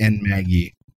Jack and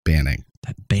Maggie Banning.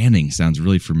 that Banning sounds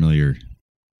really familiar,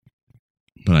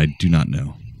 but I do not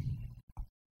know.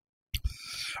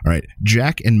 All right.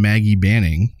 Jack and Maggie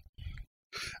Banning.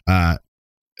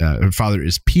 Her father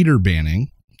is Peter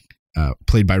Banning,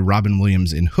 played by Robin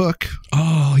Williams in Hook.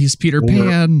 Oh, he's Peter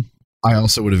Pan. I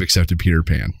also would have accepted Peter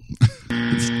Pan.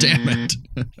 Damn it.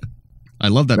 I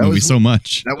love that movie so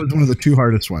much. That was one of the two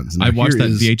hardest ones. Now, I watched that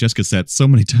VHS cassette so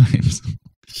many times.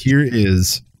 Here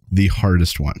is the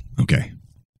hardest one. Okay.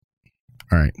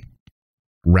 All right.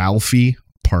 Ralphie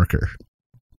Parker.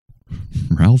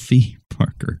 Ralphie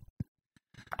Parker.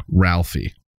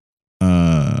 Ralphie.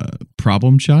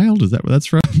 Problem Child? Is that where that's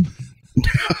from?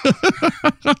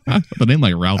 The name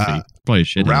like Ralphie. Probably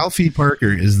shit. Ralphie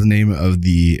Parker is the name of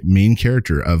the main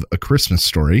character of A Christmas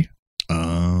Story.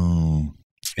 Oh.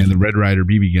 And the Red Ryder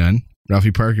BB gun.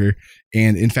 Ralphie Parker.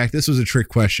 And in fact, this was a trick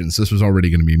question, so this was already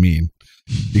going to be mean.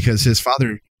 Because his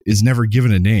father is never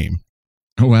given a name.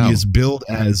 Oh, wow. He is billed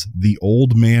as the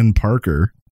Old Man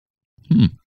Parker.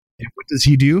 And what does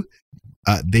he do?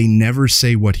 They never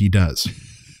say what he does.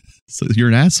 So you're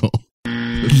an asshole.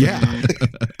 Yeah.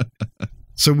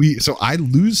 So I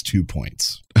lose 2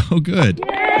 points. Oh, good.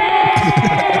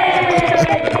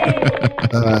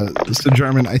 So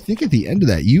Jarman, I think at the end of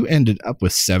that, you ended up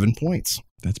with 7 points.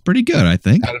 That's pretty good, I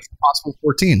think. Out of possible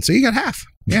 14. So you got half.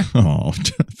 Yeah. Oh,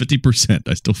 50%.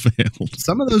 I still failed.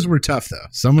 Some of those were tough, though.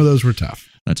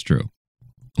 That's true.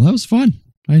 Well, that was fun.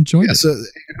 I enjoyed it. So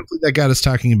hopefully that got us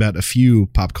talking about a few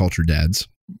pop culture dads.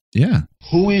 Yeah.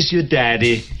 Who is your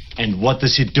daddy and what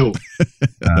does he do?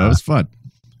 That was fun.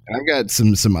 I've got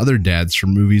some other dads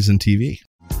from movies and TV.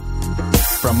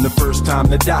 From the first time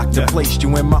the doctor placed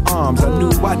you in my arms, I knew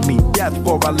I'd meet death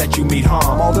before I let you meet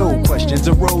harm. Although questions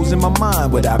arose in my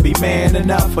mind, would I be man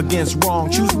enough against wrong?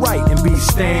 Choose right and be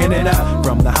standing up.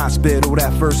 From the hospital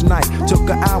that first night, took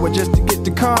an hour just to get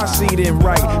the car seat in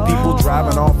right. People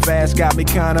driving off fast got me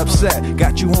kinda upset.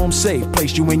 Got you home safe,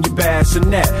 placed you in your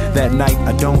bassinet. That night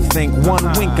I don't think one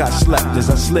wink I slept. As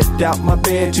I slipped out my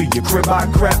bed to your crib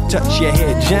I crept. Touched your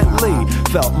head gently,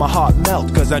 felt my heart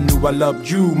melt. Cause I knew I loved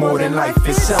you more than life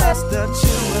itself. Just the two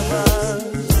of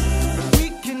us. We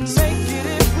can make it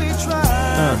if we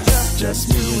try. Just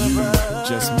me and you.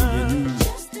 Just me and you.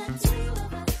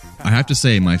 I have to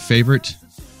say, my favorite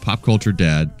pop culture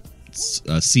dad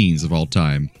scenes of all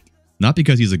time, not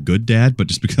because he's a good dad, but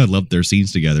just because I love their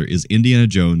scenes together, is Indiana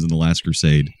Jones and the Last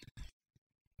Crusade.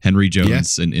 Henry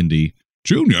Jones and Indy.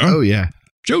 Junior. Oh, yeah.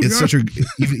 Junior. It's such a,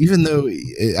 even though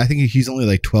I think he's only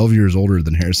like 12 years older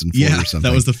than Harrison Ford or something.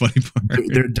 That was the funny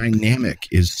part. Their dynamic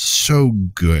is so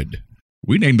good.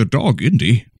 We named the dog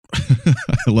Indy. I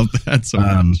love that so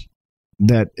much.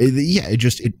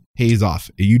 It pays off.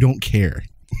 You don't care.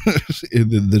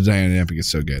 the dynamic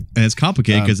is so good. And it's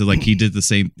complicated because he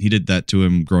did that to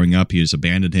him growing up. He just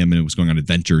abandoned him and it was going on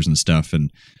adventures and stuff.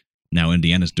 And now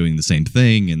Indiana's doing the same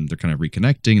thing and they're kind of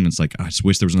reconnecting. And it's like, I just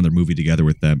wish there was another movie together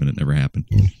with them and it never happened.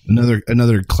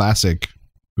 Another classic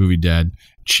movie dad,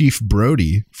 Chief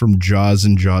Brody from Jaws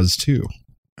and Jaws 2.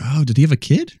 Oh, did he have a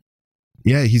kid?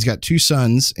 Yeah, he's got 2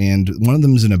 sons and one of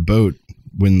them's in a boat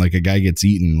when like a guy gets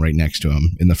eaten right next to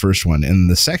him in the first one. And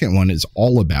the second one is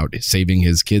all about saving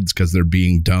his kids because they're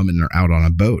being dumb and they're out on a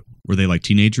boat. Were they like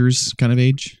teenagers kind of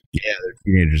age? Yeah, they're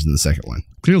teenagers in the second one.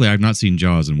 Clearly, I've not seen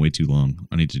Jaws in way too long.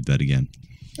 I need to do that again.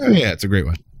 Oh, yeah, it's a great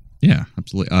one. Yeah,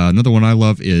 absolutely. Another one I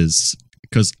love is,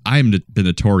 because I've been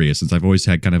notorious since I've always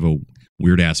had kind of a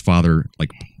weird-ass father, like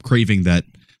craving that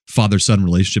father-son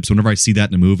relationship. So whenever I see that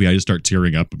in a movie, I just start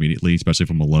tearing up immediately, especially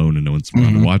if I'm alone and no one's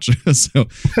around to watch.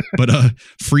 But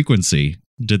Frequency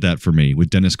did that for me with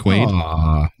Dennis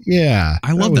Quaid. Yeah.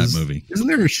 I love that movie. Isn't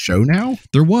there a show now?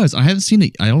 There was. I haven't seen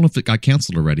it. I don't know if it got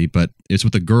canceled already, but it's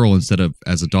with a girl as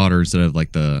a daughter instead of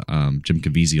like the Jim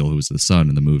Caviezel, who was the son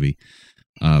in the movie.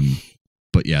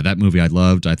 But yeah, that movie I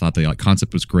loved. I thought the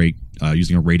concept was great.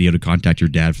 Using a radio to contact your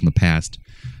dad from the past.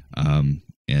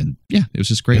 And yeah, it was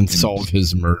just great. And solve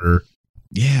his murder.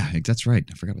 Yeah, that's right.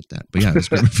 I forgot about that. But yeah, it was a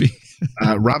great movie.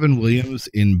 Robin Williams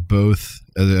in both,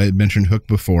 I mentioned Hook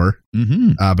before,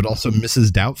 but also Mrs.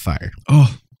 Doubtfire.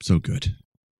 Oh, so good.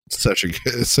 Such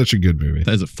a good movie.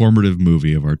 That is a formative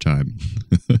movie of our time.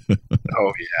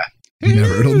 Oh, yeah.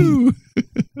 Nothing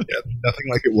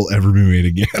like it will ever be made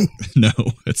again. No,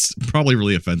 it's probably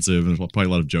really offensive and probably a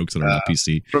lot of jokes that are not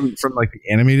PC. From like the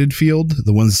animated field,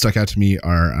 the ones that stuck out to me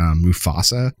are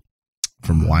Mufasa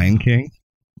from Lion King.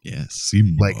 Yes,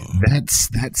 Simba. Like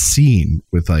that scene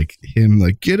with like him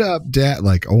like get up, dad.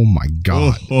 Like, oh my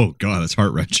god, oh god, that's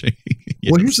heart wrenching.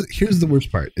 Yes. Well, here's the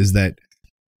worst part is that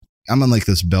I'm on like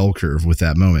this bell curve with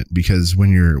that moment, because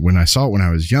when I saw it when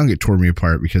I was young, it tore me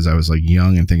apart because I was like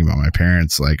young and thinking about my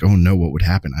parents, like, oh no, what would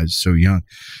happen? I was so young.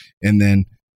 And then,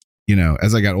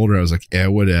 as I got older, I was like, yeah,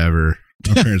 whatever.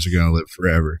 My parents are going to live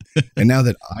forever. And now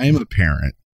that I'm a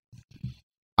parent,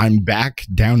 I'm back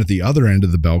down at the other end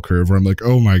of the bell curve where I'm like,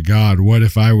 oh my God, what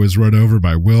if I was run over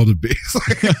by wildebeest?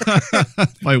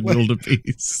 By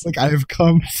wildebeest. Like I have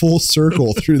come full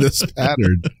circle through this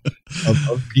pattern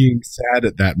of being sad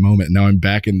at that moment. Now I'm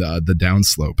back in the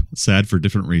downslope. Sad for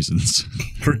different reasons.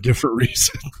 For different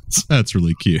reasons. That's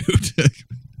really cute.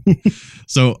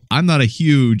 So I'm not a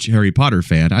huge Harry Potter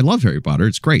fan. I love Harry Potter.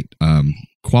 It's great.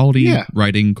 Quality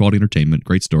writing, quality entertainment,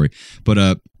 great story. But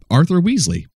Arthur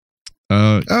Weasley.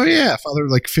 Oh yeah, father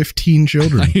of like 15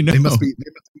 children. I know. They must be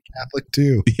Catholic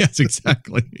too. Yes,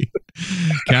 exactly.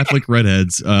 Catholic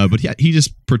redheads. But yeah, he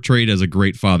just portrayed as a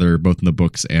great father both in the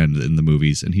books and in the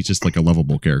movies, and he's just like a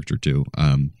lovable character too.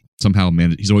 Somehow,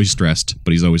 man, he's always stressed,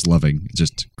 but he's always loving.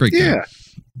 Just great guy. Yeah.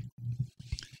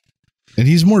 And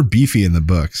he's more beefy in the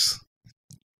books.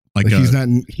 Like he's not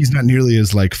nearly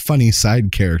as like funny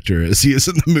side character as he is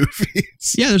in the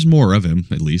movies. Yeah, there's more of him,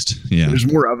 at least. Yeah, there's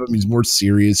more of him. He's more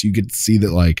serious. You get to see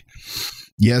that, like,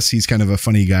 yes, he's kind of a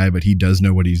funny guy, but he does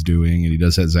know what he's doing, and he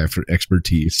does have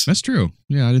expertise. That's true.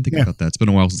 Yeah, I didn't think about that. It's been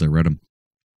a while since I read him.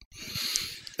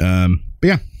 But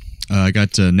yeah, I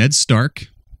got Ned Stark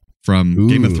from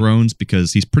Game of Thrones,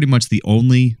 because he's pretty much the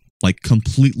only like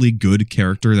completely good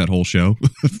character in that whole show.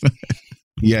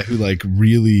 Yeah, who like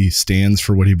really stands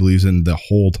for what he believes in the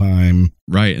whole time.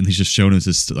 Right, and he's just shown us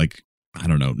this, like, I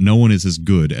don't know, no one is as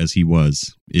good as he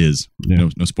is. Yeah.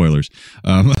 No spoilers.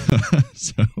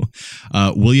 So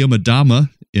William Adama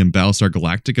in Battlestar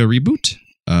Galactica reboot.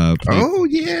 Oh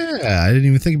yeah, I didn't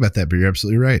even think about that, but you're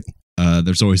absolutely right.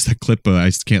 There's always that clip. I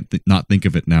just can't not think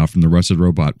of it now, from the Rusted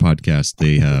Robot podcast.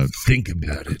 They think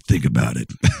about it. Think about it.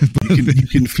 you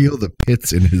can feel the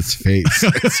pits in his face.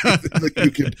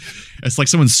 It's like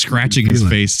someone scratching his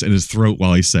face and his throat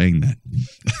while he's saying that.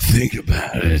 Think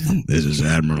about it. This is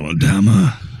Admiral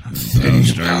Adama.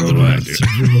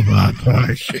 Robot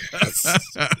podcast.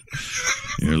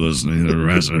 You're listening to the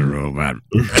Rusted Robot.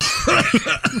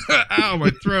 Ow,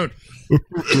 my throat.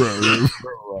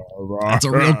 That's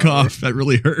a real cough. That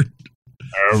really hurt.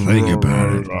 Think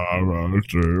about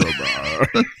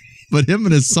it. But him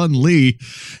and his son Lee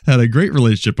had a great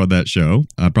relationship on that show.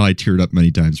 I probably teared up many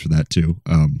times for that too.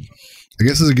 I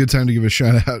guess it's a good time to give a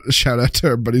shout out to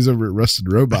our buddies over at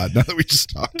Rusted Robot. Now that we just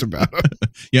talked about them.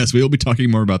 Yes, we will be talking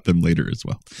more about them later as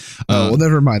well. Well,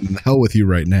 never mind. The hell with you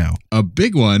right now. A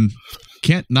big one.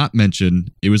 Can't not mention,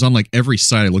 it was on like every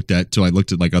site I looked at till I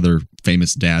looked at like other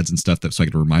famous dads and stuff so I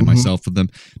could remind myself of them.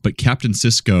 But Captain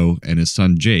Sisko and his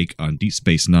son Jake on Deep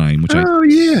Space Nine, which I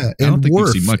don't think we've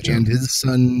seen much of. And his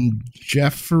son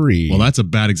Jeffrey. Well, that's a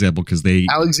bad example because they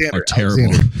are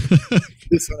terrible.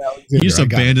 His son Alexander. He just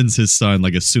abandons his son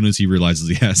like as soon as he realizes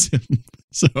he has him.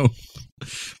 So,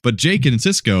 but Jake and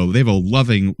Sisko, they have a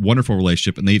loving, wonderful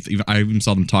relationship, and I even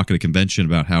saw them talk at a convention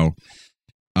about how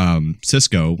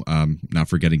Sisko, now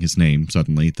forgetting his name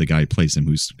suddenly, the guy who plays him,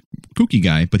 who's a kooky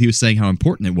guy, but he was saying how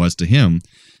important it was to him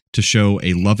to show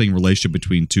a loving relationship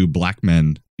between two black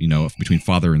men, between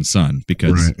father and son,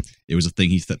 because it was a thing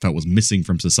he felt was missing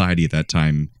from society at that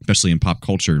time, especially in pop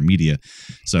culture and media.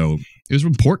 So it was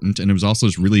important, and it was also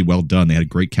just really well done. They had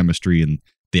great chemistry, and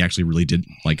they actually really did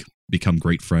like become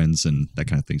great friends and that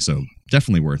kind of thing. So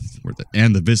definitely worth it.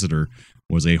 And The Visitor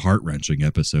was a heart-wrenching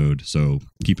episode, so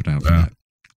keep an eye out for that.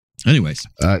 Anyways,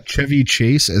 Chevy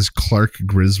Chase as Clark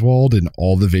Griswold in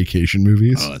all the Vacation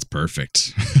movies. Oh, that's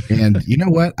perfect. And you know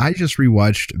what? I just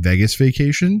rewatched Vegas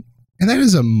Vacation, and that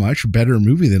is a much better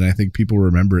movie than I think people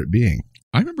remember it being.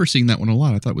 I remember seeing that one a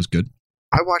lot. I thought it was good.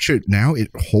 I watch it now. It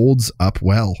holds up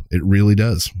well. It really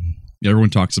does. Everyone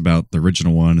talks about the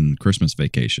original one and Christmas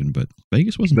Vacation, but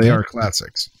Vegas wasn't. They bad. are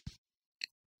classics.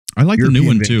 I like European the new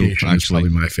one Vacation too. is Actually,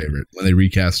 probably my favorite when they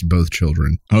recast both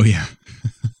children. Oh yeah.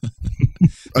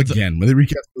 When they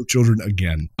recast both children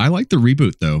again. I like the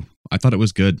reboot though. I thought it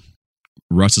was good.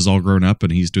 Russ is all grown up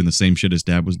and he's doing the same shit his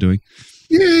dad was doing.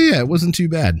 Yeah, it wasn't too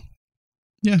bad.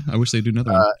 Yeah, I wish they'd do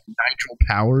another one. Nigel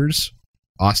Powers,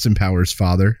 Austin Powers'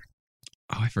 father.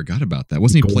 Oh, I forgot about that.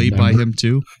 Wasn't he played by him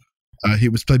too? He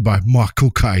was played by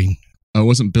Michael Caine. Oh, it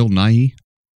wasn't Bill Nighy?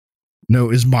 No,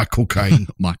 it was Michael Caine.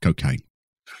 Michael Caine.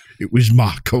 It was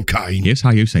Michael Caine. Here's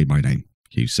how you say my name.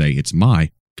 You say it's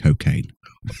my cocaine.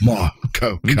 My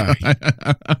cocaine.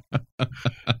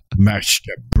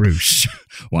 Master Bruce.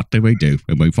 What do we do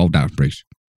when we fall down, Bruce?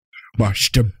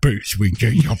 Master Bruce, we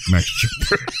get up, Master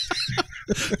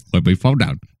Bruce. When we fall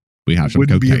down, We have some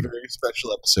Wouldn't cocaine. be a very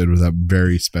special episode without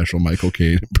very special Michael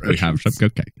Caine impressions. We have some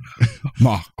cocaine.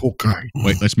 Ma, cocaine.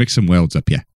 Wait, let's mix some words up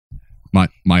here.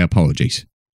 My apologies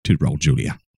to Raul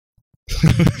Julia. We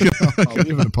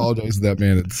haven't apologized to that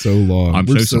man in so long.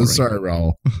 We're so sorry,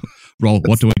 Raul. Raul,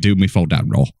 what do I do when we fall down,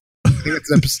 Raul? I think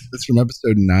it's from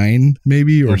episode 9,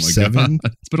 maybe, or 7.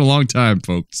 God. It's been a long time,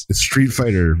 folks. It's Street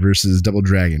Fighter versus Double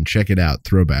Dragon. Check it out.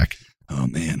 Throwback. Oh,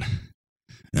 man.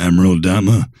 Admiral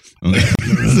Dama.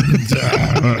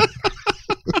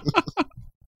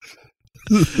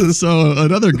 So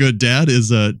another good dad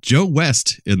is Joe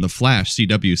West in the Flash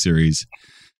CW series.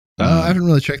 I haven't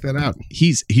really checked that out.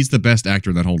 He's the best actor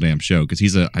in that whole damn show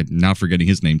because I'm now forgetting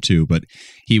his name too, but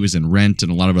he was in Rent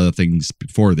and a lot of other things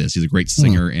before this. He's a great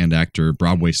singer and actor,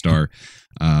 Broadway star,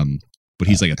 but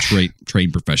he's like a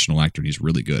trained professional actor and he's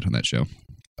really good on that show.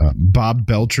 Bob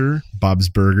Belcher, Bob's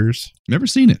Burgers. Never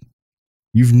seen it.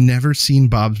 You've never seen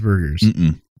Bob's Burgers?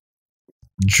 Mm-mm.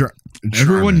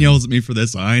 Everyone yells at me for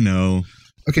this. I know.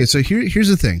 Okay, so here's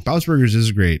the thing. Bob's Burgers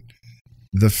is great.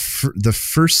 The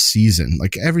first season,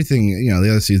 like everything, the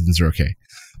other seasons are okay.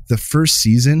 The first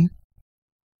season,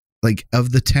 like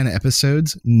of the 10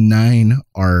 episodes, 9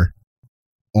 are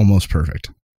almost perfect.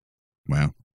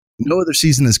 Wow. No other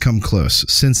season has come close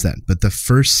since then, but the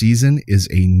first season is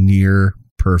a near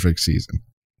perfect season.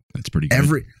 That's pretty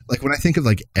good. When I think of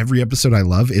like every episode I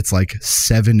love, it's like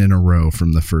 7 in a row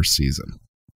from the first season.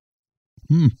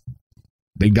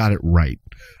 They got it right.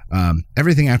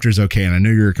 Everything after is okay, and I know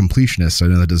you're a completionist, so I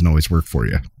know that doesn't always work for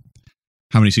you.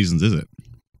 How many seasons is it?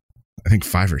 I think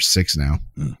 5 or 6 now.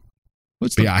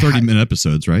 What's the 30-minute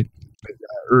episodes, right?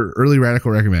 Early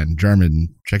radical recommend. Jarman,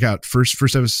 check out first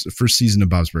season of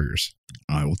Bob's Burgers.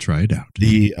 I will try it out.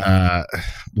 The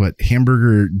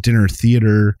Hamburger Dinner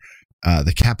Theater,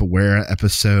 the Capoeira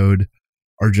episode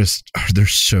they're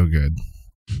so good.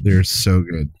 They're so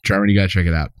good. Jarman, you gotta check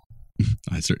it out.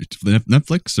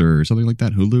 Netflix or something like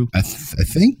that? Hulu? I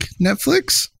think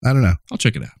Netflix. I don't know. I'll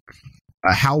check it out.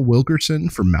 Hal Wilkerson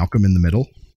from Malcolm in the Middle,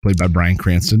 played by Bryan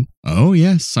Cranston. Oh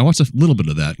yes, I watched a little bit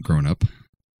of that growing up.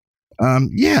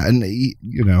 Yeah, and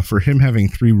for him having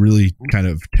 3 really kind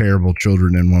of terrible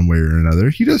children in one way or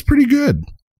another, he does pretty good.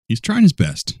 He's trying his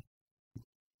best.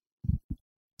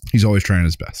 He's always trying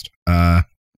his best.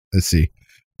 Let's see.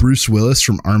 Bruce Willis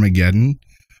from Armageddon,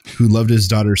 who loved his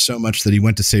daughter so much that he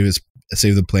went to save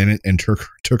the planet and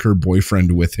took her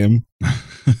boyfriend with him.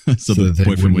 so the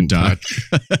boyfriend would die.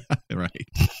 Right.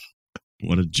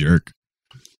 What a jerk.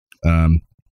 And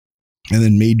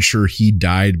then made sure he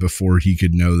died before he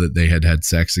could know that they had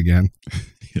sex again.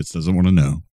 He just doesn't want to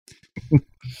know.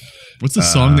 What's the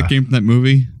song that came from that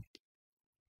movie?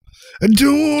 I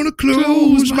don't want to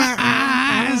close my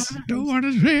eyes. Don't want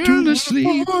to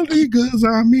sleep. Because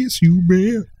I miss you,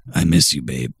 babe. I miss you,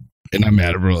 babe. And I'm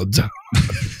mad all the time.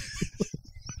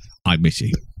 I miss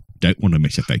you. Don't want to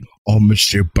miss a thing. I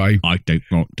miss you, babe. I don't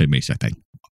want to miss a thing.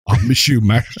 I miss you,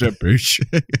 master bitch.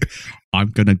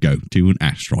 I'm going to go to an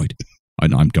asteroid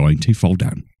and I'm going to fall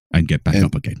down and get back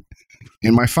up again.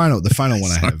 And the final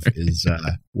one I have is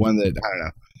one that, I don't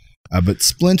know, but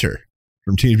Splinter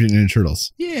from Teenage Mutant Ninja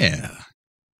Turtles. Yeah.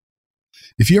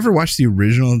 If you ever watch the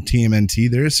original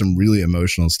TMNT, there is some really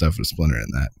emotional stuff with Splinter in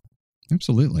that.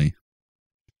 Absolutely.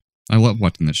 I loved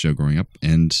watching that show growing up.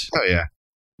 And oh, yeah.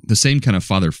 The same kind of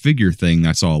father figure thing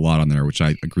I saw a lot on there, which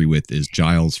I agree with, is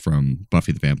Giles from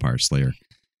Buffy the Vampire Slayer.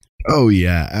 Oh,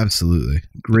 yeah, absolutely.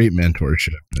 Great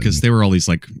mentorship. Because they were all these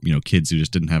kids who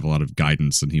just didn't have a lot of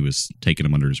guidance, and he was taking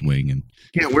them under his wing. And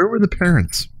yeah, where were the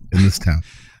parents in this town?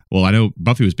 Well, I know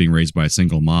Buffy was being raised by a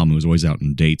single mom who was always out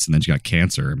on dates, and then she got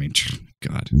cancer. I mean,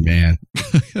 God. Man.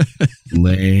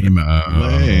 Lame.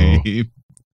 Lame.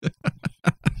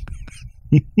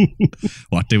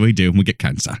 What do we do when we get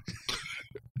cancer?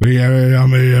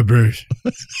 That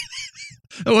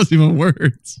wasn't even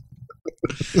words.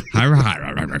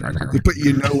 But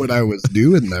you know what I was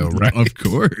doing, though, right? Of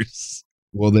course.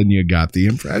 Well, then you got the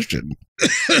impression.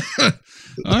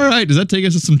 All right. Does that take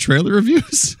us to some trailer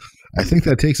reviews? I think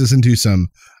that takes us into some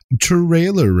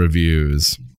trailer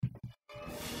reviews.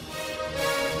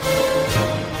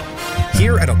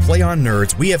 Here at A Play on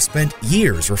Nerds, we have spent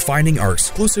years refining our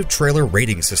exclusive trailer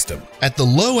rating system. At the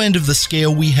low end of the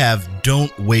scale, we have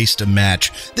Don't Waste a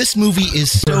Match. This movie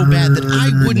is so bad that I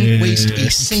wouldn't waste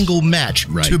a single match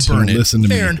to burn it. Listen to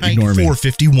Fahrenheit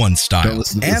 451 style.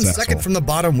 And second from the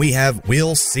bottom, we have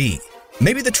We'll See.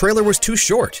 Maybe the trailer was too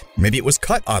short. Maybe it was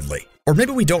cut oddly. Or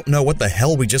maybe we don't know what the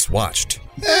hell we just watched.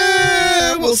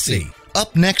 We'll see.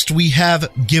 Up next, we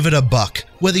have Give It a Buck.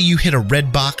 Whether you hit a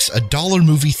red box, a dollar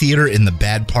movie theater in the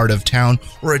bad part of town,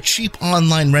 or a cheap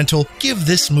online rental, give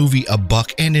this movie a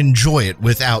buck and enjoy it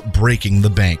without breaking the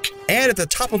bank. And at the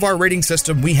top of our rating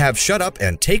system, we have Shut Up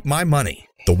and Take My Money.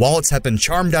 The wallets have been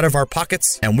charmed out of our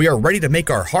pockets, and we are ready to make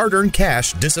our hard-earned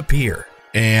cash disappear.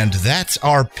 And that's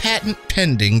our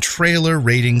patent-pending trailer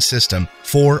rating system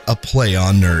for A Play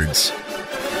on Nerds.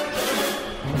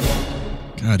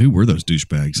 God, who were those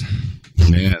douchebags?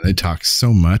 Man, they talk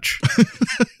so much.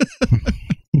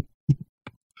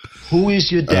 Who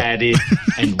is your daddy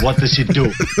and what does he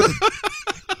do?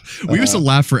 We used to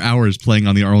laugh for hours playing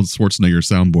on the Arnold Schwarzenegger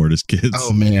soundboard as kids.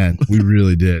 Oh, man, we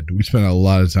really did. We spent a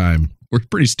lot of time. We're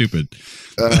pretty stupid.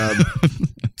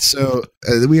 So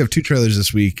we have 2 trailers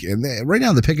this week, and right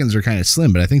now the pickings are kind of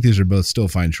slim, but I think these are both still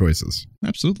fine choices.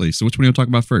 Absolutely. So which one do you want to talk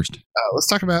about first? Let's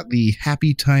talk about the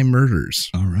Happytime Murders.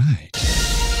 All right.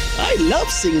 I love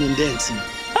singing and dancing.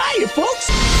 Hiya, folks.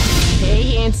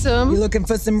 Hey, handsome. You looking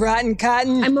for some rotten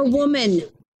cotton? I'm a woman.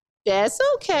 That's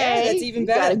okay. Yeah, that's even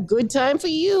better. Got a good time for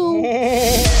you. You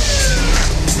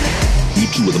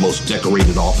 2 are the most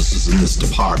decorated officers in this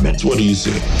department. What do you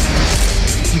say?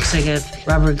 Looks like a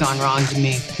robbery gone wrong to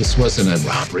me. This wasn't a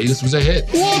robbery. This was a hit.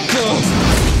 What the?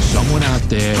 Someone out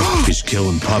there is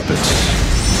killing puppets.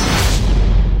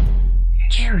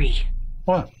 Jerry.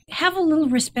 What? Have a little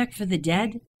respect for the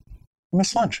dead.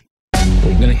 Miss lunch.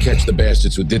 We're gonna catch the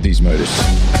bastards who did these murders.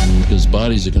 Because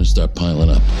bodies are gonna start piling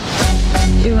up.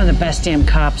 You're one of the best damn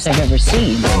cops I've ever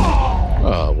seen.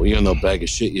 Oh, well, you're no bag of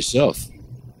shit yourself.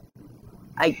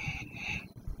 I'm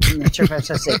not sure if I'm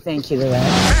supposed to say thank you to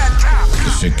that.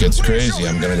 If shit gets crazy,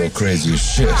 I'm gonna go crazy as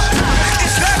shit.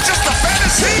 It's not just a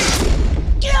fantasy.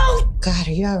 God,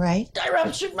 are you all right? I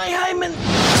ruptured my hymen.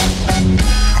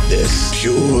 This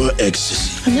pure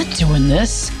ecstasy. I'm not doing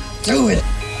this. Do it.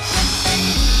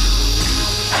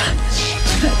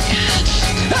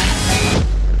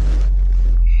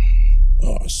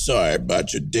 Oh, sorry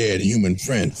about your dead human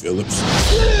friend, Phillips.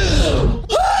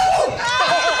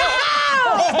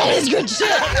 That is good shit.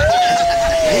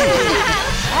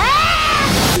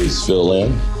 Is Phil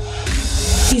in?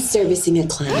 He's servicing a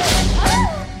client.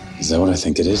 Is that what I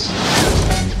think it is?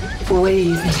 Well, what do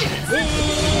you think it is?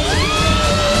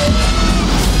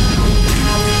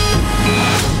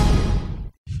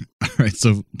 All right. So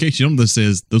in case you don't know what this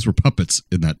is, those were puppets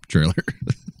in that trailer.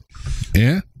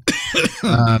 Yeah.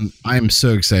 I'm so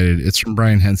excited. It's from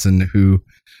Brian Henson, who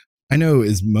I know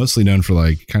is mostly known for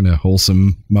like kind of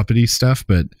wholesome Muppety stuff,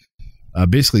 but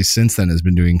basically since then has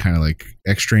been doing kind of like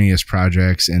extraneous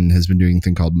projects and has been doing a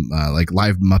thing called like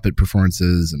live Muppet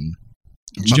performances and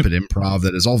Muppet improv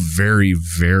that is all very,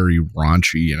 very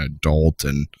raunchy and adult.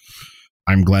 And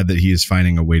I'm glad that he is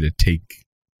finding a way to take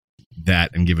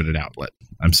that and give it an outlet.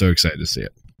 I'm so excited to see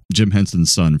it. Jim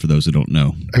Henson's son, for those who don't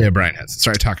know. Yeah, Brian Henson.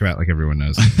 Sorry, I talk about it like everyone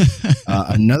knows.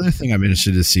 Another thing I'm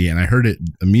interested to see, and I heard it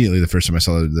immediately the first time I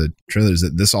saw the trailer, is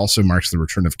that this also marks the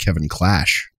return of Kevin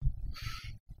Clash,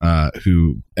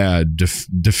 who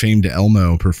defamed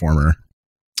Elmo performer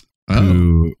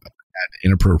who had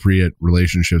inappropriate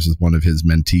relationships with one of his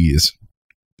mentees.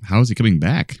 How is he coming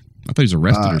back? I thought he was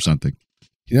arrested or something.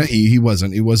 You know, he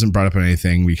wasn't. He wasn't brought up on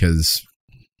anything because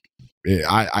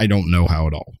I don't know how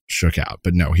it all shook out.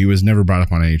 But no, he was never brought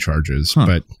up on any charges.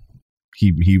 But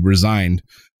he resigned.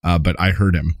 But I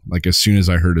heard him. Like as soon as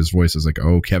I heard his voice, I was like,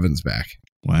 "Oh, Kevin's back."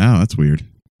 Wow, that's weird.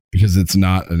 Because it's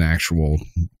not an actual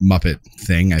Muppet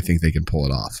thing. I think they can pull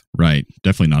it off. Right.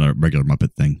 Definitely not a regular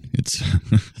Muppet thing. It's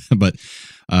but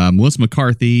Melissa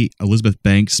McCarthy, Elizabeth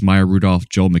Banks, Maya Rudolph,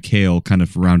 Joel McHale kind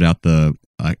of round out the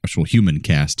actual human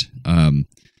cast.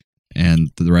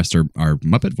 And the rest are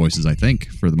Muppet voices, I think,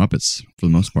 for the Muppets for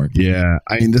the most part. Yeah.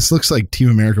 I mean, this looks like Team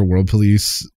America World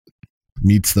Police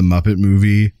meets the Muppet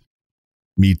movie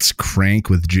meets Crank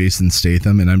with Jason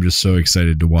Statham. And I'm just so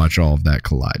excited to watch all of that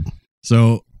collide.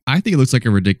 So I think it looks like a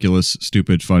ridiculous,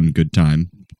 stupid, fun, good time.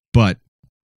 But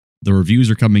the reviews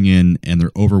are coming in and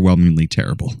they're overwhelmingly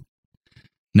terrible.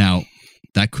 Now,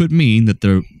 that could mean that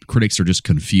the critics are just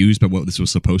confused about what this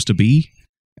was supposed to be.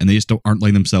 And they just aren't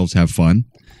letting themselves have fun.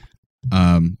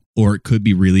 Or it could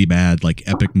be really bad, like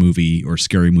Epic Movie or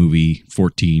Scary Movie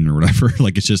 14 or whatever.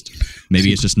 Like it's just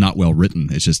maybe it's just not well written.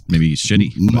 It's just maybe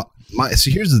shitty. So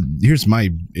here's my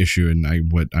issue,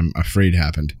 and what I'm afraid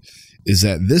happened is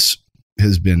that this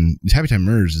has been Happytime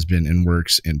Murders has been in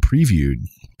works and previewed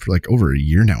for like over a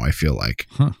year now. I feel like,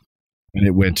 and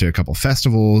it went to a couple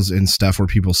festivals and stuff where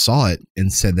people saw it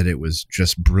and said that it was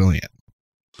just brilliant.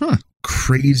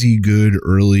 Crazy good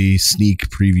early sneak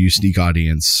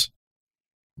audience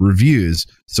reviews.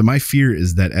 So my fear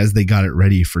is that as they got it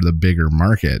ready for the bigger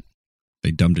market,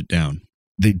 They dumbed it down.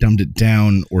 They dumbed it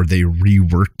down, or they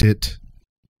reworked it.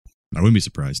 I wouldn't be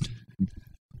surprised.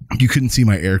 You couldn't see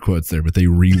my air quotes there, but they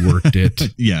reworked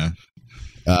it. Yeah.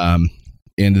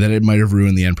 And that it might have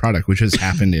ruined the end product, which has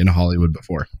happened in Hollywood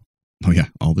before. Oh, yeah,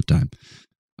 all the time.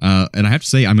 And I have to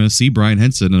say, I'm going to see Brian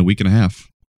Henson in a week and a half.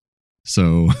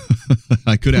 So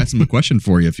I could ask him a question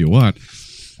for you if you want.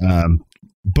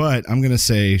 But I'm going to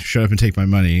say, shut up and take my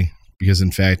money, because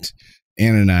in fact,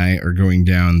 Anna and I are going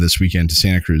down this weekend to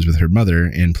Santa Cruz with her mother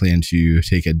and plan to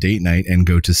take a date night and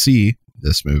go to see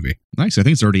this movie. Nice. I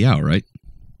think it's already out, right?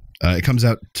 It comes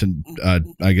out to,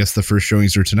 I guess the first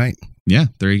showings are tonight. Yeah,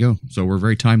 there you go. So we're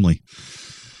very timely.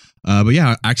 But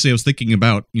yeah, actually, I was thinking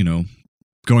about,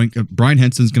 going. Brian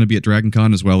Henson's going to be at Dragon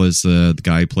Con, as well as the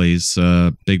guy who plays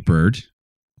Big Bird.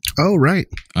 Oh, right.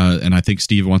 And I think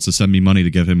Steve wants to send me money to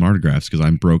give him autographs because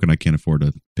I'm broke and I can't afford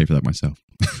to pay for that myself.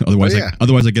 Otherwise,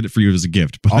 I get it for you as a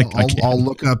gift. But I'll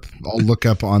look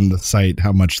up on the site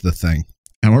how much the thing.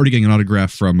 I'm already getting an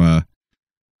autograph from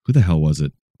who the hell was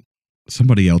it?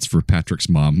 Somebody else for Patrick's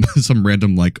mom. Some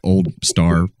random old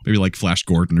star, maybe like Flash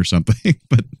Gordon or something.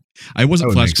 But I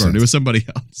wasn't Flash Gordon. It was somebody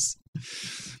else.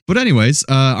 But anyways,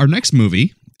 our next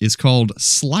movie is called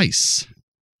Slice.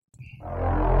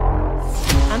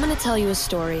 I'm going to tell you a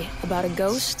story about a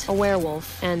ghost, a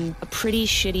werewolf, and a pretty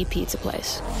shitty pizza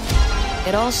place.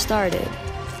 It all started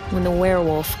when the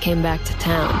werewolf came back to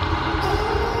town.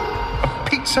 A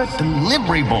pizza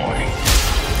delivery boy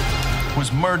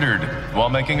was murdered while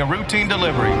making a routine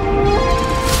delivery.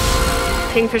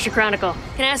 Kingfisher Chronicle.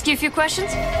 Can I ask you a few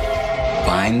questions?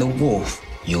 Find the wolf,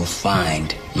 you'll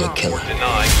find your killer.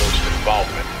 Deny ghost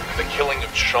involvement in the killing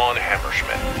of Sean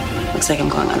Hammerschmidt. Looks like I'm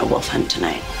going on a wolf hunt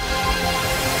tonight.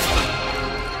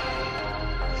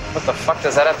 What the fuck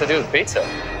does that have to do with pizza?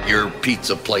 Your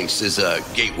pizza place is a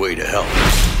gateway to hell.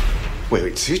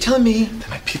 Wait, so you're telling me that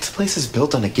my pizza place is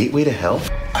built on a gateway to hell?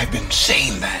 I've been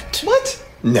saying that. What?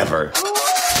 Never.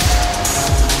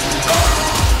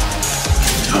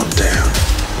 Calm down.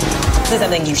 This is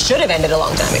something you should have ended a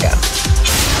long time ago.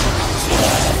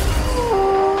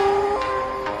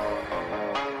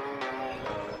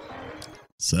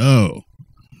 So,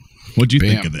 what'd you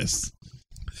think of this?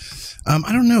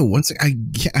 I don't know.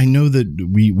 I know that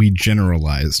we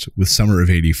generalized with Summer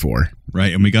of '84,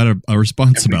 right? And we got a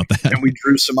response about that, and we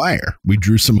drew some ire. We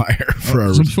drew some ire for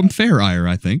our some fair ire,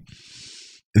 I think.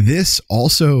 This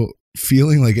also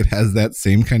feeling like it has that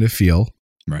same kind of feel,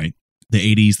 right?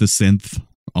 The '80s, the synth,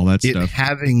 all that stuff.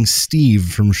 Having Steve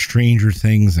from Stranger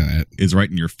Things in it is right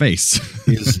in your face.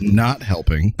 Is not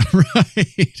helping,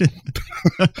 right?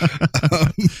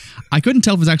 I couldn't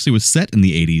tell if it actually was set in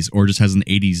the '80s or just has an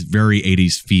very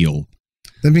 '80s feel.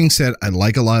 That being said, I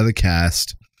like a lot of the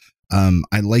cast.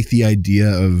 I like the idea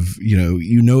of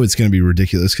it's going to be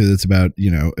ridiculous because it's about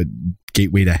a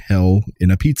gateway to hell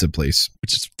in a pizza place,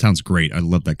 which sounds great. I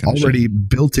love that kind of shit. Already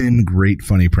built in, great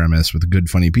funny premise with good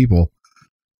funny people.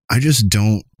 I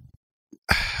don't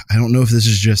know if this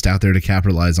is just out there to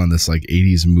capitalize on this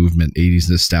 80s movement, 80s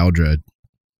nostalgia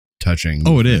touching.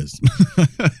 Oh, it is.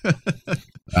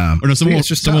 Or no, someone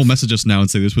will message us now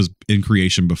and say this was in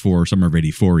creation before Summer of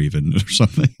 '84 even or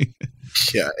something.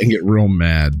 Yeah, and get real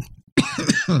mad.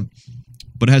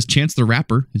 But it has Chance the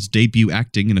Rapper, his debut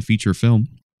acting in a feature film.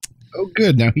 Oh,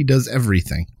 good. Now he does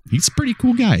everything. He's a pretty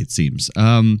cool guy, it seems.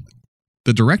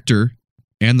 The director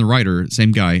and the writer,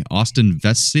 same guy, Austin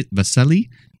Vasili.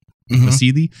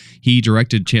 He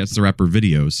directed Chance the Rapper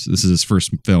videos. This is his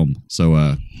first film,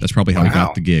 so that's probably how he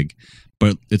got the gig.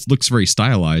 But it looks very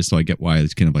stylized, so I get why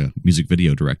it's kind of a music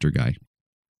video director guy.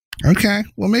 Okay,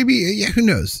 well maybe who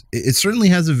knows? It certainly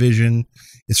has a vision.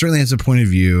 It certainly has a point of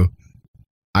view.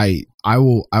 I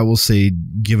will say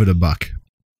give it a buck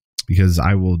because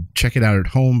I will check it out at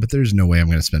home. But there's no way I'm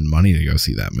going to spend money to go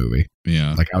see that movie.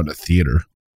 Yeah, out in a theater.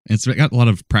 It's got a lot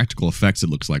of practical effects. It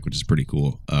looks like, which is pretty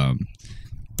cool.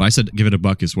 But I said give it a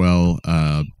buck as well.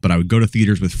 But I would go to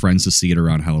theaters with friends to see it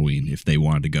around Halloween if they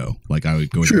wanted to go. I would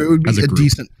go. True, it would be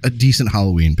a decent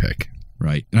Halloween pick.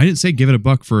 Right, and I didn't say give it a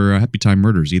buck for Happytime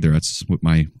Murders either. That's what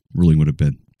my ruling would have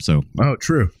been. So. Oh,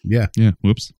 true. Yeah. Yeah.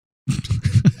 Whoops.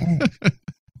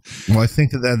 Well, I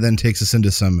think that then takes us into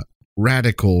some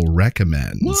radical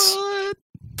recommends. What?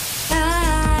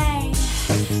 I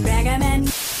recommend.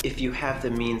 If you have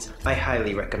the means, I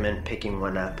highly recommend picking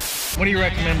one up. What do you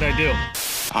recommend I do?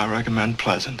 I recommend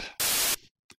Pleasant.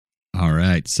 All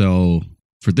right. So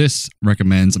for this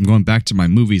recommends, I'm going back to my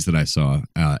movies that I saw.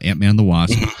 Ant-Man and the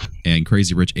Wasp and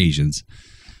Crazy Rich Asians.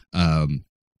 Ant-Man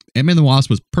and the Wasp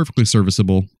was perfectly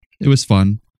serviceable. It was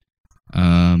fun.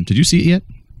 Did you see it yet?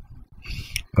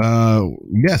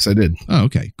 Yes, I did. Oh,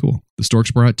 okay, cool. The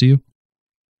Storks brought it to you?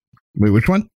 Wait, which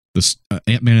one? The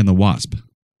Ant-Man and the Wasp.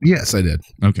 Yes, I did.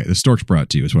 Okay, the Storks brought it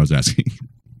to you is what I was asking.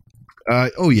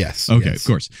 Oh, yes. Okay, yes. Of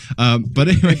course. But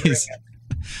anyways,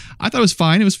 I thought it was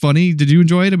fine. It was funny. Did you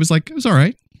enjoy it? It was all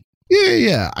right.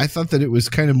 Yeah. I thought that it was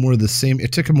kind of more the same.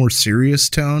 It took a more serious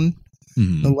tone,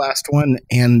 the last one.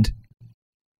 And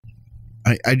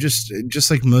I just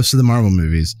like most of the Marvel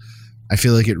movies, I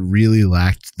feel like it really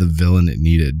lacked the villain it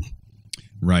needed.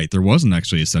 Right. There wasn't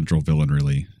actually a central villain,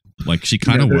 really. Like, she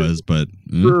kind of was, but...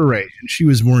 Right. And she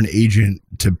was more an agent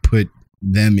to put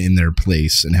them in their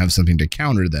place and have something to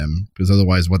counter them, because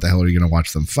otherwise, what the hell are you going to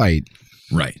watch them fight?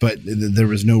 Right. But there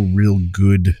was no real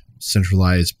good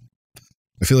centralized...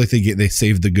 I feel like they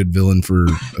saved the good villain for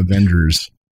Avengers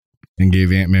and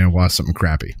gave Ant-Man and Wasp something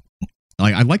crappy.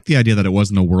 I like the idea that it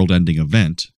wasn't a world-ending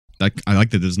event. I like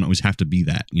that it doesn't always have to be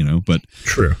that, but...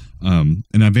 True. And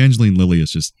Evangeline Lilly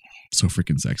is just so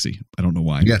freaking sexy. I don't know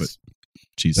why. Yes. But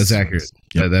she's... That's accurate.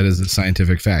 Yep. That is a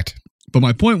scientific fact. But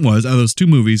my point was, out of those two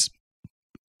movies,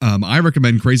 I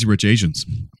recommend Crazy Rich Asians.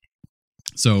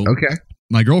 So okay.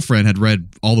 My girlfriend had read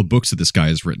all the books that this guy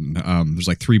has written. There's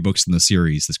like 3 books in the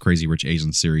series, this Crazy Rich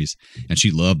Asians series, and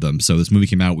she loved them. So this movie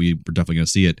came out, we were definitely going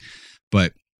to see it.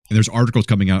 But there's articles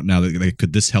coming out now that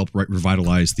could this help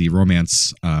revitalize the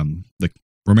romance, the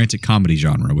romantic comedy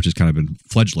genre, which has kind of been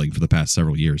fledgling for the past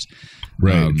several years.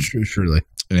 Right, surely.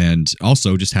 And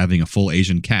also just having a full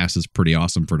Asian cast is pretty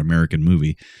awesome for an American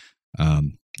movie.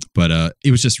 But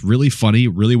it was just really funny,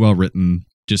 really well written,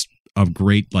 just a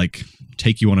great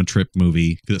take you on a trip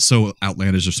movie because it's so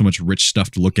outlandish. There's so much rich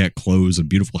stuff to look at, clothes and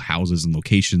beautiful houses and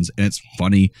locations, and it's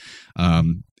funny.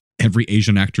 Every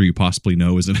Asian actor you possibly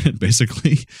know is in it,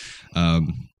 basically.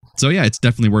 So yeah, it's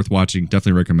definitely worth watching.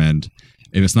 Definitely recommend.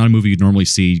 If it's not a movie you'd normally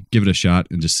see, give it a shot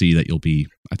and just see that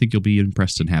I think you'll be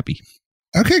impressed and happy.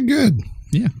 Okay, good.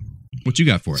 Yeah. What you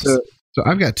got for us? So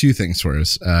I've got 2 things for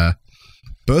us.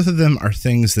 Both of them are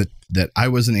things that I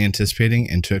wasn't anticipating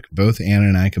and took both Anna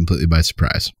and I completely by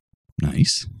surprise.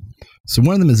 Nice. So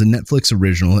one of them is a Netflix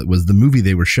original. It was the movie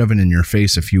they were shoving in your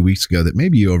face a few weeks ago that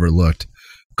maybe you overlooked,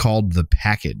 called The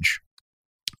Package.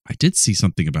 I did see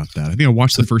something about that. I think I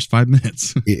watched the first 5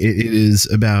 minutes. It is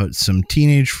about some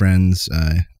teenage friends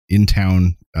in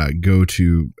town go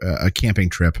to a camping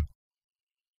trip.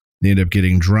 They end up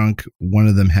getting drunk. One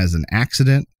of them has an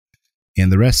accident,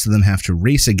 and the rest of them have to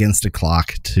race against a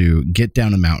clock to get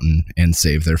down a mountain and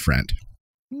save their friend.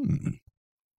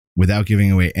 Without giving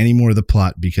away any more of the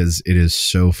plot, because it is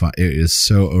so fun. It is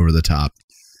so over the top.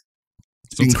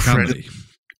 So it's comedy.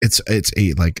 It's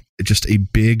just a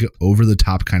big over the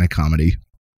top kind of comedy.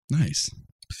 Nice.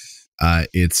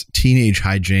 It's teenage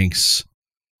hijinks,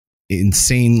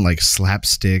 insane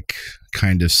slapstick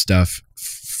kind of stuff,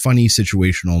 funny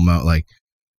situational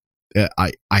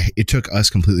it took us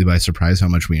completely by surprise how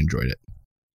much we enjoyed it.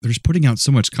 They're just putting out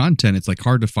so much content. It's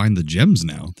hard to find the gems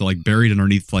now. They're buried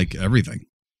underneath everything.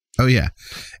 Oh yeah.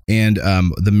 And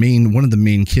one of the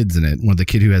main kids in it, the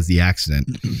kid who has the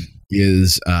accident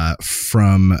is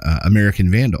from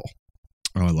American Vandal.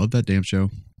 Oh, I love that damn show.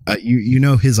 You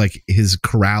know his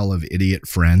corral of idiot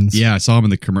friends. Yeah, I saw him in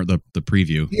the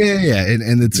preview. Yeah,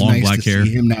 and it's long nice black to hair.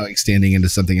 see him now extending into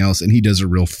something else, and he does a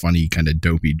real funny kind of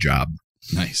dopey job.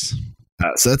 Nice.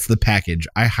 So that's The Package.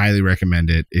 I highly recommend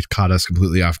it. It caught us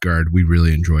completely off guard. We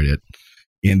really enjoyed it.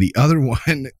 And the other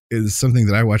one is something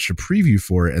that I watched a preview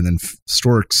for, and then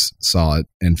Storks saw it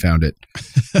and found it.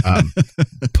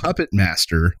 Puppet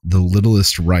Master, The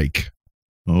Littlest Reich.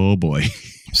 Oh boy.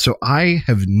 So I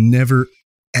have never,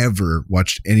 ever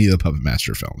watched any of the Puppet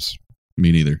Master films.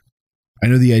 Me neither. I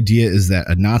know the idea is that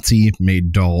a Nazi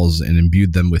made dolls and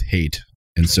imbued them with hate,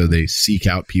 and so they seek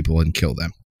out people and kill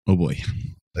them. Oh boy.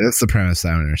 That's the premise I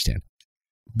don't understand.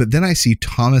 But then I see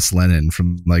Thomas Lennon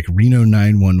from Reno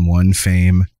 911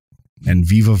 fame and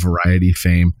Viva Variety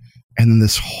fame, and then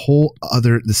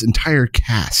this entire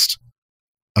cast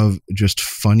of just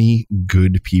funny,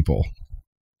 good people.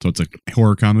 So it's a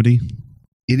horror comedy?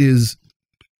 It is.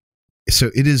 So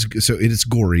it is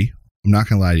gory. I'm not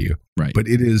going to lie to you. Right. But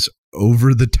it is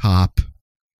over the top,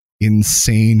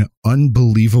 insane,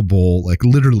 unbelievable,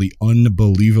 literally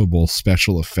unbelievable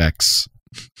special effects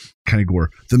kind of gore.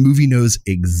 The movie knows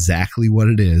exactly what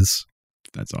it is.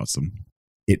 That's awesome.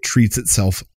 It treats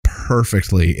itself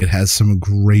perfectly. It has some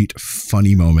great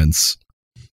funny moments.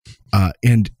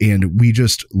 And we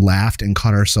just laughed and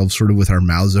caught ourselves sort of with our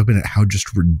mouths open at how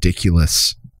just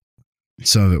ridiculous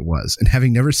some of it was. And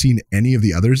having never seen any of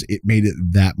the others, it made it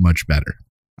that much better.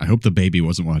 I hope the baby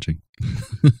wasn't watching.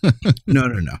 No.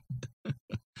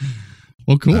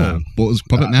 Well, cool. What was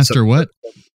Puppet Master? What?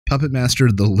 Puppet Master,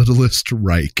 The Littlest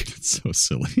Reich. It's so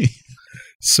silly.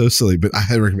 So silly, but I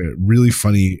highly recommend it. Really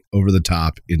funny, over the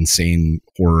top, insane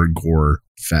horror gore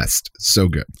fest. So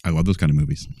good. I love those kind of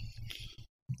movies.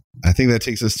 I think that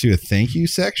takes us to a thank you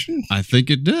section. I think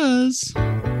it does.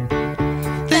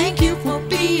 Thank you for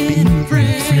being a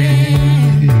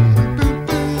friend.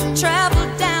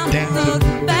 Travel down the road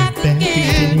and back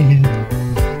again.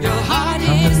 Your heart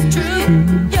is true.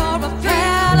 You're a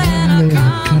pal and a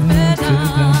confidant.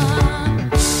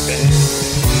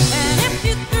 And if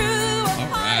you threw a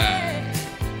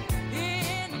party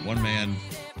in One man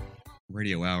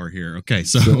radio hour here. Okay,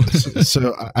 so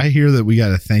I hear that we got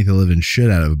to thank the living shit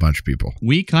out of a bunch of people.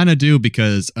 we kind of do,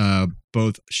 because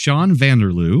both Sean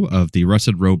Vanderloo of the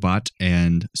Rusted Robot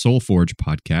and Soul Forge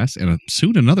podcast, and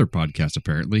soon another podcast,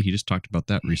 apparently. He just talked about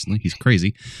that recently. He's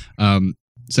crazy.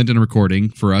 Sent in a recording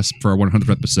for us for our 100th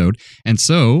episode. And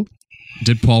so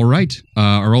did Paul Wright,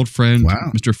 our old friend,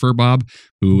 Mr. Furbob,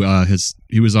 who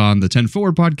he was on the 10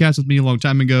 Forward podcast with me a long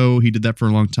time ago. He did that for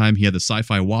a long time. He had the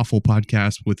Sci-Fi Waffle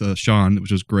podcast with Sean,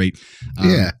 which was great.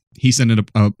 He sent in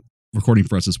a recording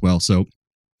for us as well. So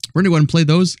we're going to go ahead and play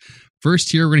those.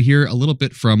 First here, we're going to hear a little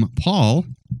bit from Paul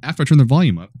after I turn the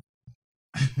volume up.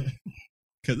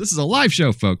 Because this is a live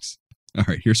show, folks. All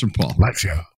right, here's from Paul. Live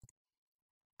show.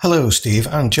 Hello, Steve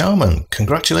and Jarman.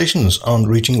 Congratulations on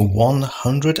reaching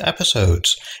 100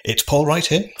 episodes. It's Paul Wright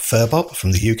here, Furbob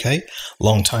from the UK,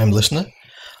 long-time listener.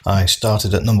 I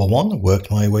started at number 1,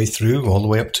 worked my way through all the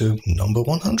way up to number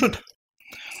 100.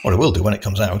 Or I will do when it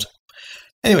comes out.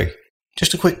 Anyway,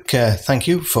 just a quick thank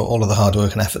you for all of the hard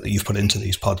work and effort that you've put into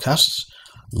these podcasts.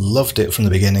 Loved it from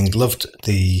the beginning. Loved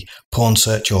the Porn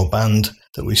Search Your Band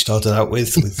that we started out with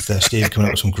Steve coming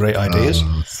up with some great ideas.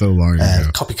 So long ago.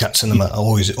 Copycat Cinema are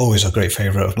always a great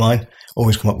favourite of mine.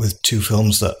 Always come up with two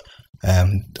films that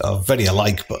are very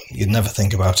alike, but you'd never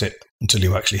think about it until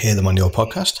you actually hear them on your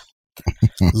podcast.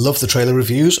 Love the trailer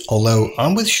reviews, although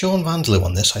I'm with Sean Vanderloo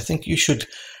on this. I think you should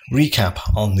recap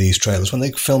on these trailers. When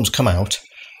the films come out,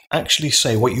 actually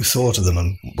say what you thought of them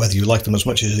and whether you liked them as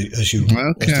much as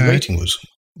the rating was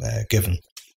given.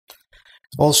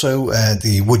 Also,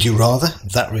 the Would You Rather,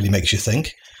 that really makes you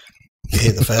think. You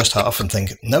hear the first half and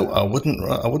think, no, I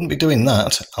wouldn't be doing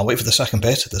that. I'll wait for the second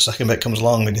bit. The second bit comes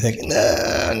along and you think,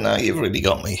 no, you've really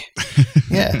got me.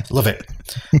 Yeah, love it.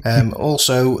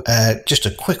 Also, just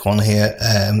a quick one here.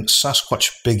 Sasquatch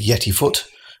Big Yeti Foot.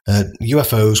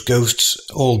 UFOs, ghosts,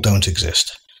 all don't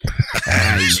exist.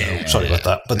 Sorry about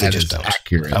that, but they just don't.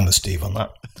 Accurate. I'm with Steve on that.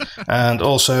 And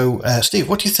also, Steve,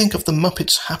 what do you think of the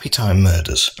Muppets Happytime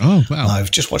Murders? Oh, wow.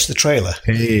 I've just watched the trailer.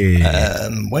 Hey.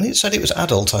 When it said it was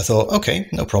adult, I thought, okay,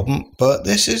 no problem. But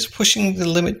this is pushing the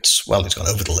limits. Well, it's gone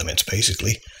over the limits,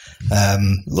 basically.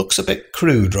 Looks a bit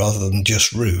crude rather than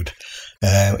just rude.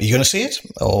 Are you going to see it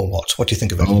or what? What do you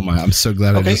think of it? Oh my, I'm so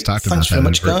glad I just talked about that. Thanks very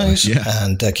much, guys. Yeah.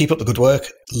 And keep up the good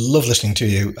work. Love listening to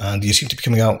you. And you seem to be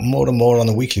coming out more and more on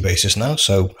a weekly basis now.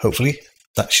 So hopefully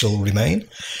that shall remain.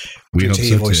 We Good hope to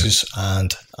hear your so voices. Too.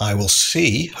 And I will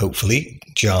see, hopefully,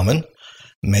 Jarman,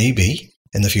 maybe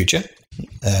in the future,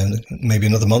 maybe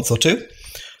another month or two.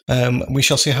 We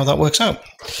shall see how that works out.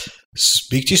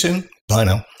 Speak to you soon. Bye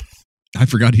now. I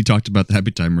forgot he talked about the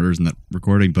Happytime Murders in that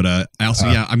recording, but I also,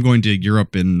 I'm going to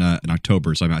Europe in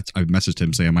October, so I messaged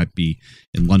him saying I might be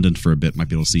in London for a bit, might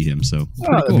be able to see him. So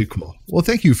that'd be cool. Well,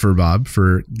 thank you Bob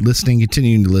for listening,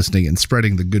 continuing to listening, and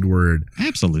spreading the good word.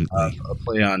 Absolutely, a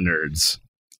play on nerds.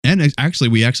 And actually,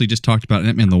 we just talked about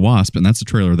Ant-Man and the Wasp, and that's the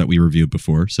trailer that we reviewed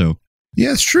before. So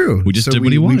yeah, it's true. We just did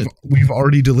what he wanted. We've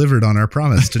already delivered on our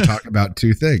promise to talk about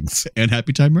two things. And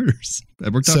Happytime Murders.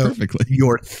 That worked out perfectly.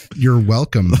 You're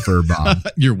welcome, Furbob.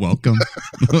 You're welcome.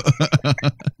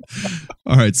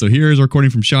 All right, so here is a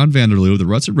recording from Sean Vanderloo of the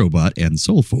Rusted Robot and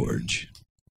Soul Forge.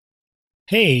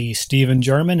 Hey, Steve and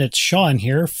Jarman, it's Sean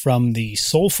here from the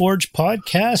Soul Forge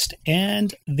podcast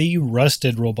and the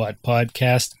Rusted Robot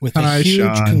podcast with a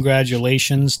huge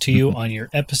congratulations to you on your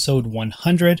episode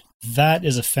 100. That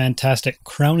is a fantastic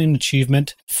crowning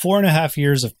achievement. 4.5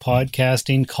 years of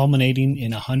podcasting culminating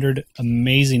in 100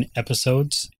 amazing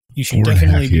episodes. You should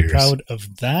definitely be proud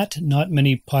of that. Not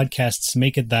many podcasts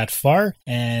make it that far.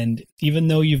 And even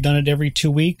though you've done it every 2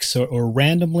 weeks or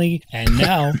randomly, and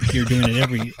now you're doing it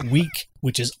every week,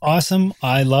 which is awesome.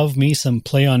 I love me some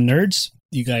Play on Nerds.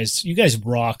 You guys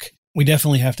rock. We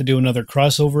definitely have to do another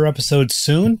crossover episode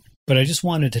soon. But I just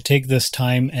wanted to take this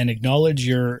time and acknowledge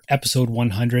your episode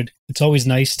 100. It's always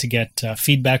nice to get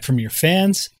feedback from your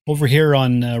fans. Over here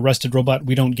on Rusted Robot,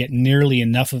 we don't get nearly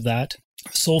enough of that.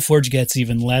 Soulforge gets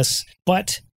even less.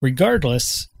 But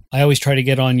regardless, I always try to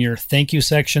get on your thank you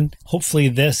section. Hopefully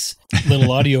this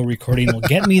little audio recording will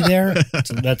get me there.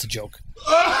 So that's a joke.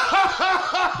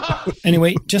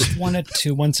 Anyway, just wanted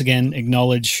to once again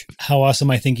acknowledge how awesome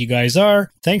I think you guys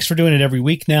are. Thanks for doing it every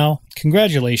week now.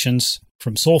 Congratulations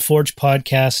from Soul Forge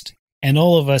Podcast and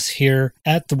all of us here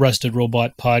at the Rusted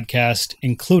Robot Podcast,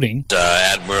 including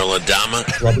Admiral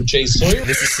Adama, Robert J. Sawyer.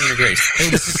 This is Cena Grace. Hey,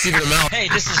 this is Stephen Amell. Hey,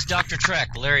 this is Dr. Trek,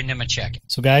 Larry Nemechek.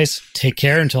 So guys, take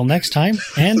care until next time,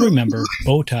 and remember,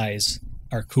 bow ties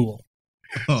are cool.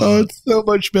 Oh, it's so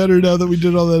much better now that we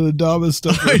did all that Adama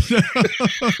stuff.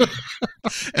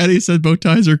 Eddie said bow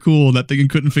ties are cool. That thing he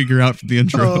couldn't figure out from the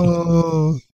intro.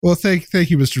 Oh, well, thank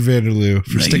you, Mr. Vanderloo,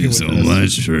 for sticking with us. Thank you so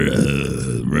much for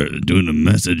doing a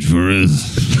message for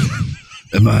us.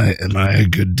 Am I a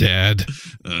good dad?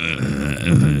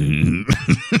 Come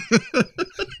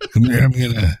here, I'm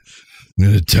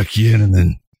gonna tuck you in and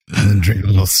then drink a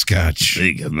little scotch.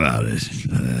 Think about it.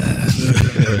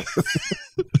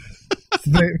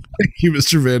 Thank you,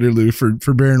 Mr. Vanderloo,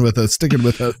 for bearing with us, sticking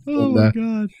with us. Oh, my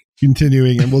God.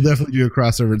 Continuing, and we'll definitely do a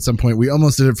crossover at some point. We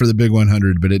almost did it for the big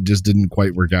 100, but it just didn't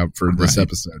quite work out for this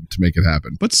episode to make it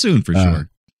happen. But soon, for sure.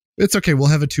 It's okay. We'll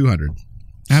have a 200.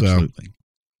 Absolutely.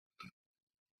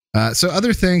 So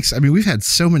other things, I mean, we've had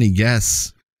so many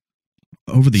guests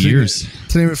over the years.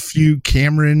 To name a few,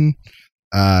 Cameron,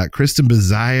 Kristen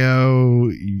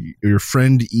Bazzaio, your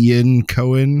friend Ian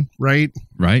Cohen, right?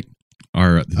 Right.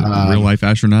 Our real-life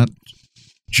astronaut.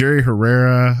 Jerry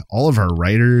Herrera, all of our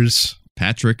writers.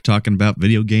 Patrick talking about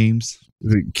video games.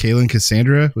 Kaylin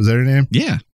Cassandra, was that her name?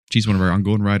 Yeah. She's one of our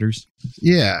ongoing writers.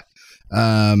 Yeah.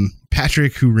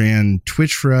 Patrick, who ran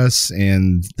Twitch for us,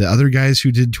 and the other guys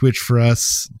who did Twitch for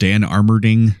us. Dan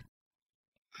Armourding,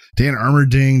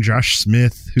 Josh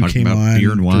Smith, who talking came about on.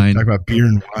 Beer and wine. Talk about beer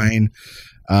and wine.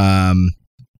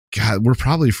 God, we're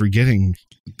probably forgetting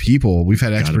people. We've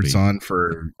had experts on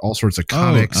for all sorts of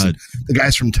comics. The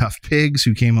guys from Tough Pigs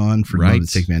who came on for the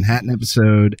Take Manhattan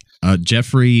episode.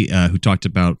 Jeffrey, who talked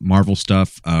about Marvel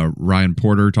stuff. Ryan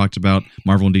Porter talked about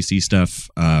Marvel and DC stuff.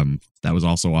 That was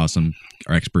also awesome.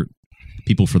 Our expert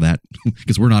people for that,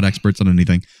 because we're not experts on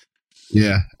anything.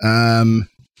 Yeah.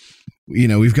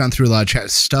 We've gone through a lot of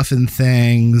chat stuff and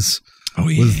things. Oh,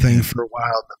 yeah. Was a thing for a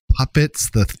while. The puppets,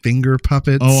 the finger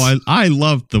puppets. Oh, I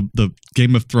loved the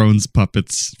Game of Thrones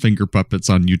puppets, finger puppets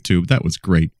on YouTube. That was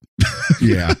great.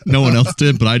 Yeah. No one else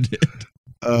did, but I did.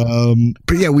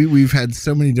 But yeah, we've had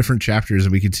so many different chapters,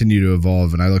 and we continue to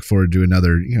evolve. And I look forward to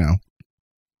another,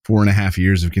 4.5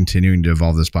 years of continuing to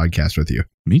evolve this podcast with you.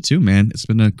 Me too, man. It's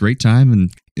been a great time,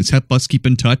 and it's helped us keep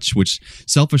in touch, which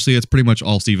selfishly, that's pretty much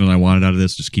all Steve and I wanted out of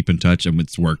this. Just keep in touch, and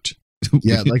it's worked.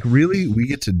 Yeah, like really, we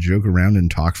get to joke around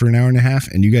and talk for an hour and a half,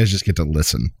 and you guys just get to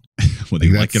listen. Whether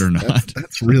you like it or not.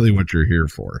 That's really what you're here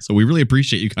for. So we really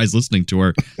appreciate you guys listening to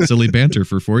our silly banter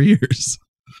for 4 years.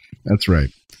 That's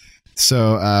right.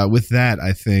 So with that,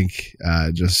 I think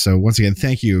once again,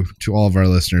 thank you to all of our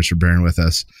listeners for bearing with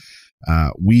us.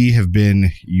 We have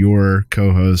been your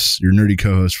co-hosts, your nerdy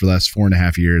co-hosts for the last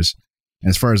 4.5 years.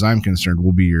 And as far as I'm concerned,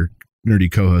 we'll be your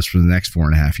nerdy co-host for the next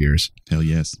 4.5 years. Hell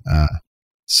yes.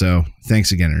 So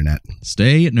thanks again, Internet.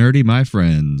 Stay nerdy, my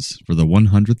friends, for the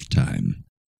 100th time.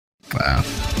 Wow.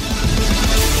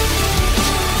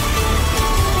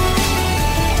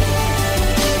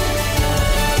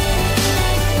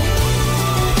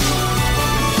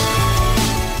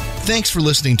 Thanks for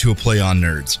listening to A Play on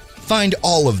Nerds. Find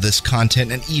all of this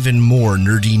content and even more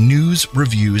nerdy news,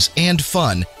 reviews, and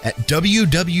fun at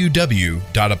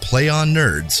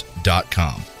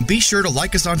www.aplayonnerds.com. Be sure to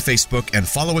like us on Facebook and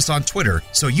follow us on Twitter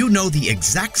so you know the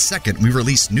exact second we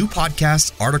release new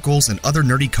podcasts, articles, and other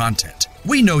nerdy content.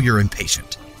 We know you're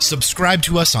impatient. Subscribe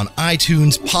to us on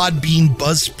iTunes, Podbean,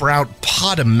 Buzzsprout,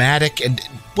 Podomatic, and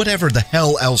whatever the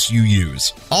hell else you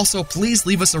use. Also, please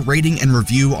leave us a rating and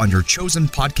review on your chosen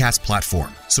podcast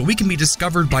platform so we can be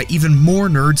discovered by even more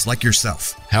nerds like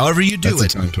yourself. However you do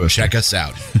it, check us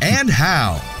out. And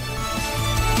how.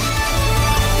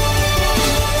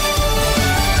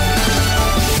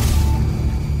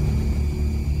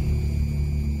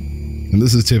 And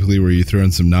this is typically where you throw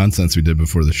in some nonsense we did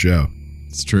before the show.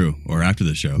 It's true. Or after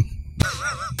the show.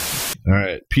 All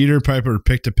right. Peter Piper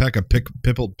picked a peck of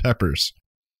pickled peppers.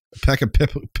 A peck of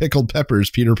pickled peppers.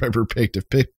 Peter Piper picked a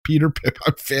Peter Piper.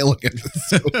 I'm failing at this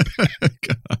so bad.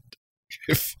 God.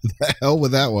 The hell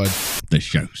with that one. The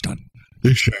show's done.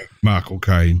 The show. Michael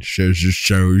Caine shows the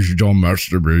shows John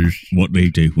Master Bruce. What do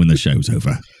you do when the show's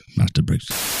over, Master Bruce?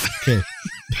 Okay.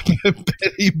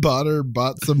 Betty Botter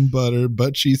bought some butter,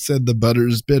 but she said the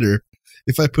butter's bitter.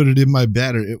 If I put it in my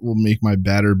batter, it will make my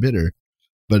batter bitter.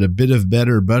 But a bit of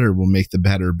better butter will make the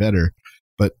batter better.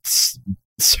 But so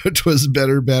it was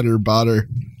better, batter, botter.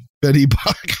 Betty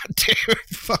Botter. God damn it.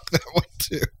 Fuck that one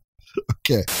too.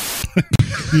 Okay.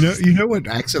 you know what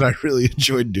accent I really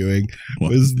enjoyed doing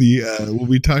was the when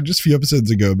we talked just a few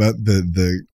episodes ago about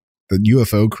the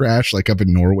UFO crash like up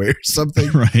in Norway or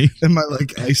something, right? And my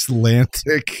like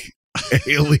Icelandic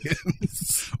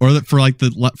aliens, or that for like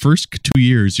the first 2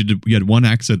 years you had one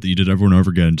accent that you did over and over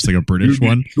again, just like a British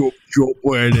one.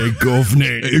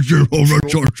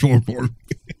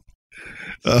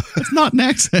 It's not an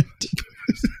accent.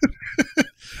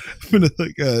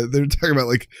 Like they're talking about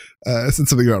like I said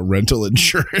something about rental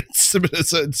insurance.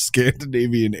 It's a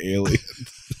Scandinavian alien.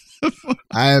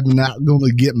 I am not going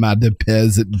to get my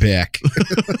deposit back.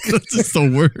 That's just the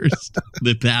worst.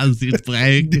 Deposit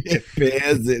back.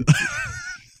 Deposit.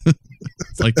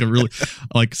 It's like a really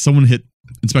like someone hit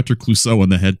Inspector Clouseau on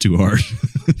the head too hard.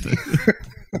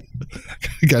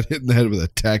 Got hit in the head with a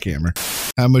tack hammer.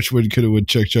 How much wood could a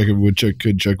woodchuck chuck if a woodchuck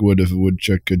could chuck wood if a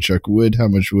woodchuck could chuck wood? How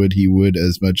much wood he would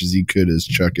as much as he could as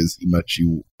chuck as much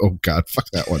he... Oh, God.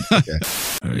 Fuck that one. Okay.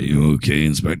 Are you okay,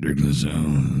 Inspector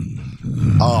Clouseau?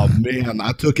 Oh, man.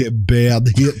 I took a bad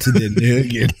hit to the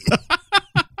noggin.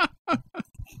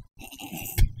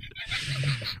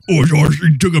 Oh, George,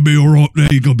 you took a be all right there.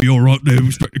 You're going to be all right there,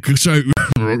 Inspector Clouseau.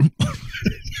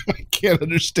 I can't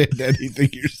understand anything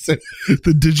you're saying.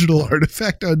 The digital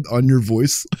artifact on your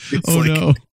voice. It's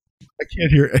no. I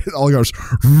can't hear it. All goes.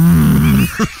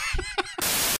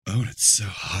 Oh, it's so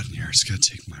hot in here. I just got to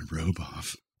take my robe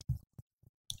off.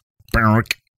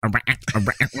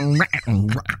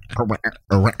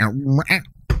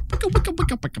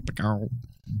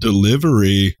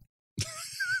 Delivery.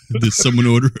 Did someone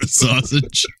order a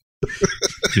sausage?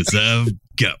 Because I've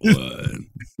got one.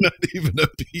 Not even a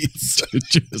piece.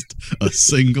 Just a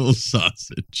single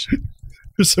sausage.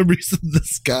 For some reason,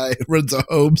 this guy runs a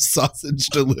home sausage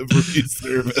delivery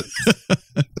service.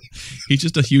 He's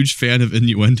just a huge fan of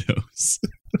innuendos.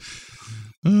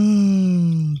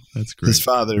 Oh, that's great. His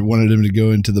father wanted him to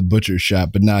go into the butcher shop,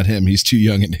 but not him. He's too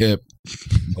young and hip.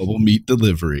 Mobile meat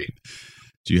delivery.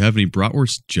 Do you have any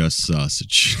bratwurst? Just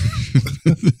sausage.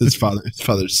 His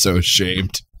father's so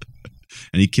ashamed.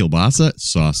 Any kielbasa?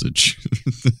 Sausage.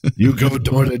 You go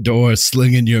door to door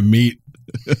slinging your meat.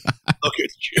 Look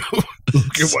at you.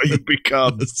 Look at what you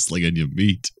become. Slinging your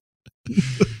meat.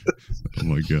 Oh,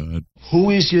 my God. Who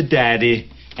is your daddy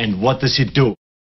and what does he do?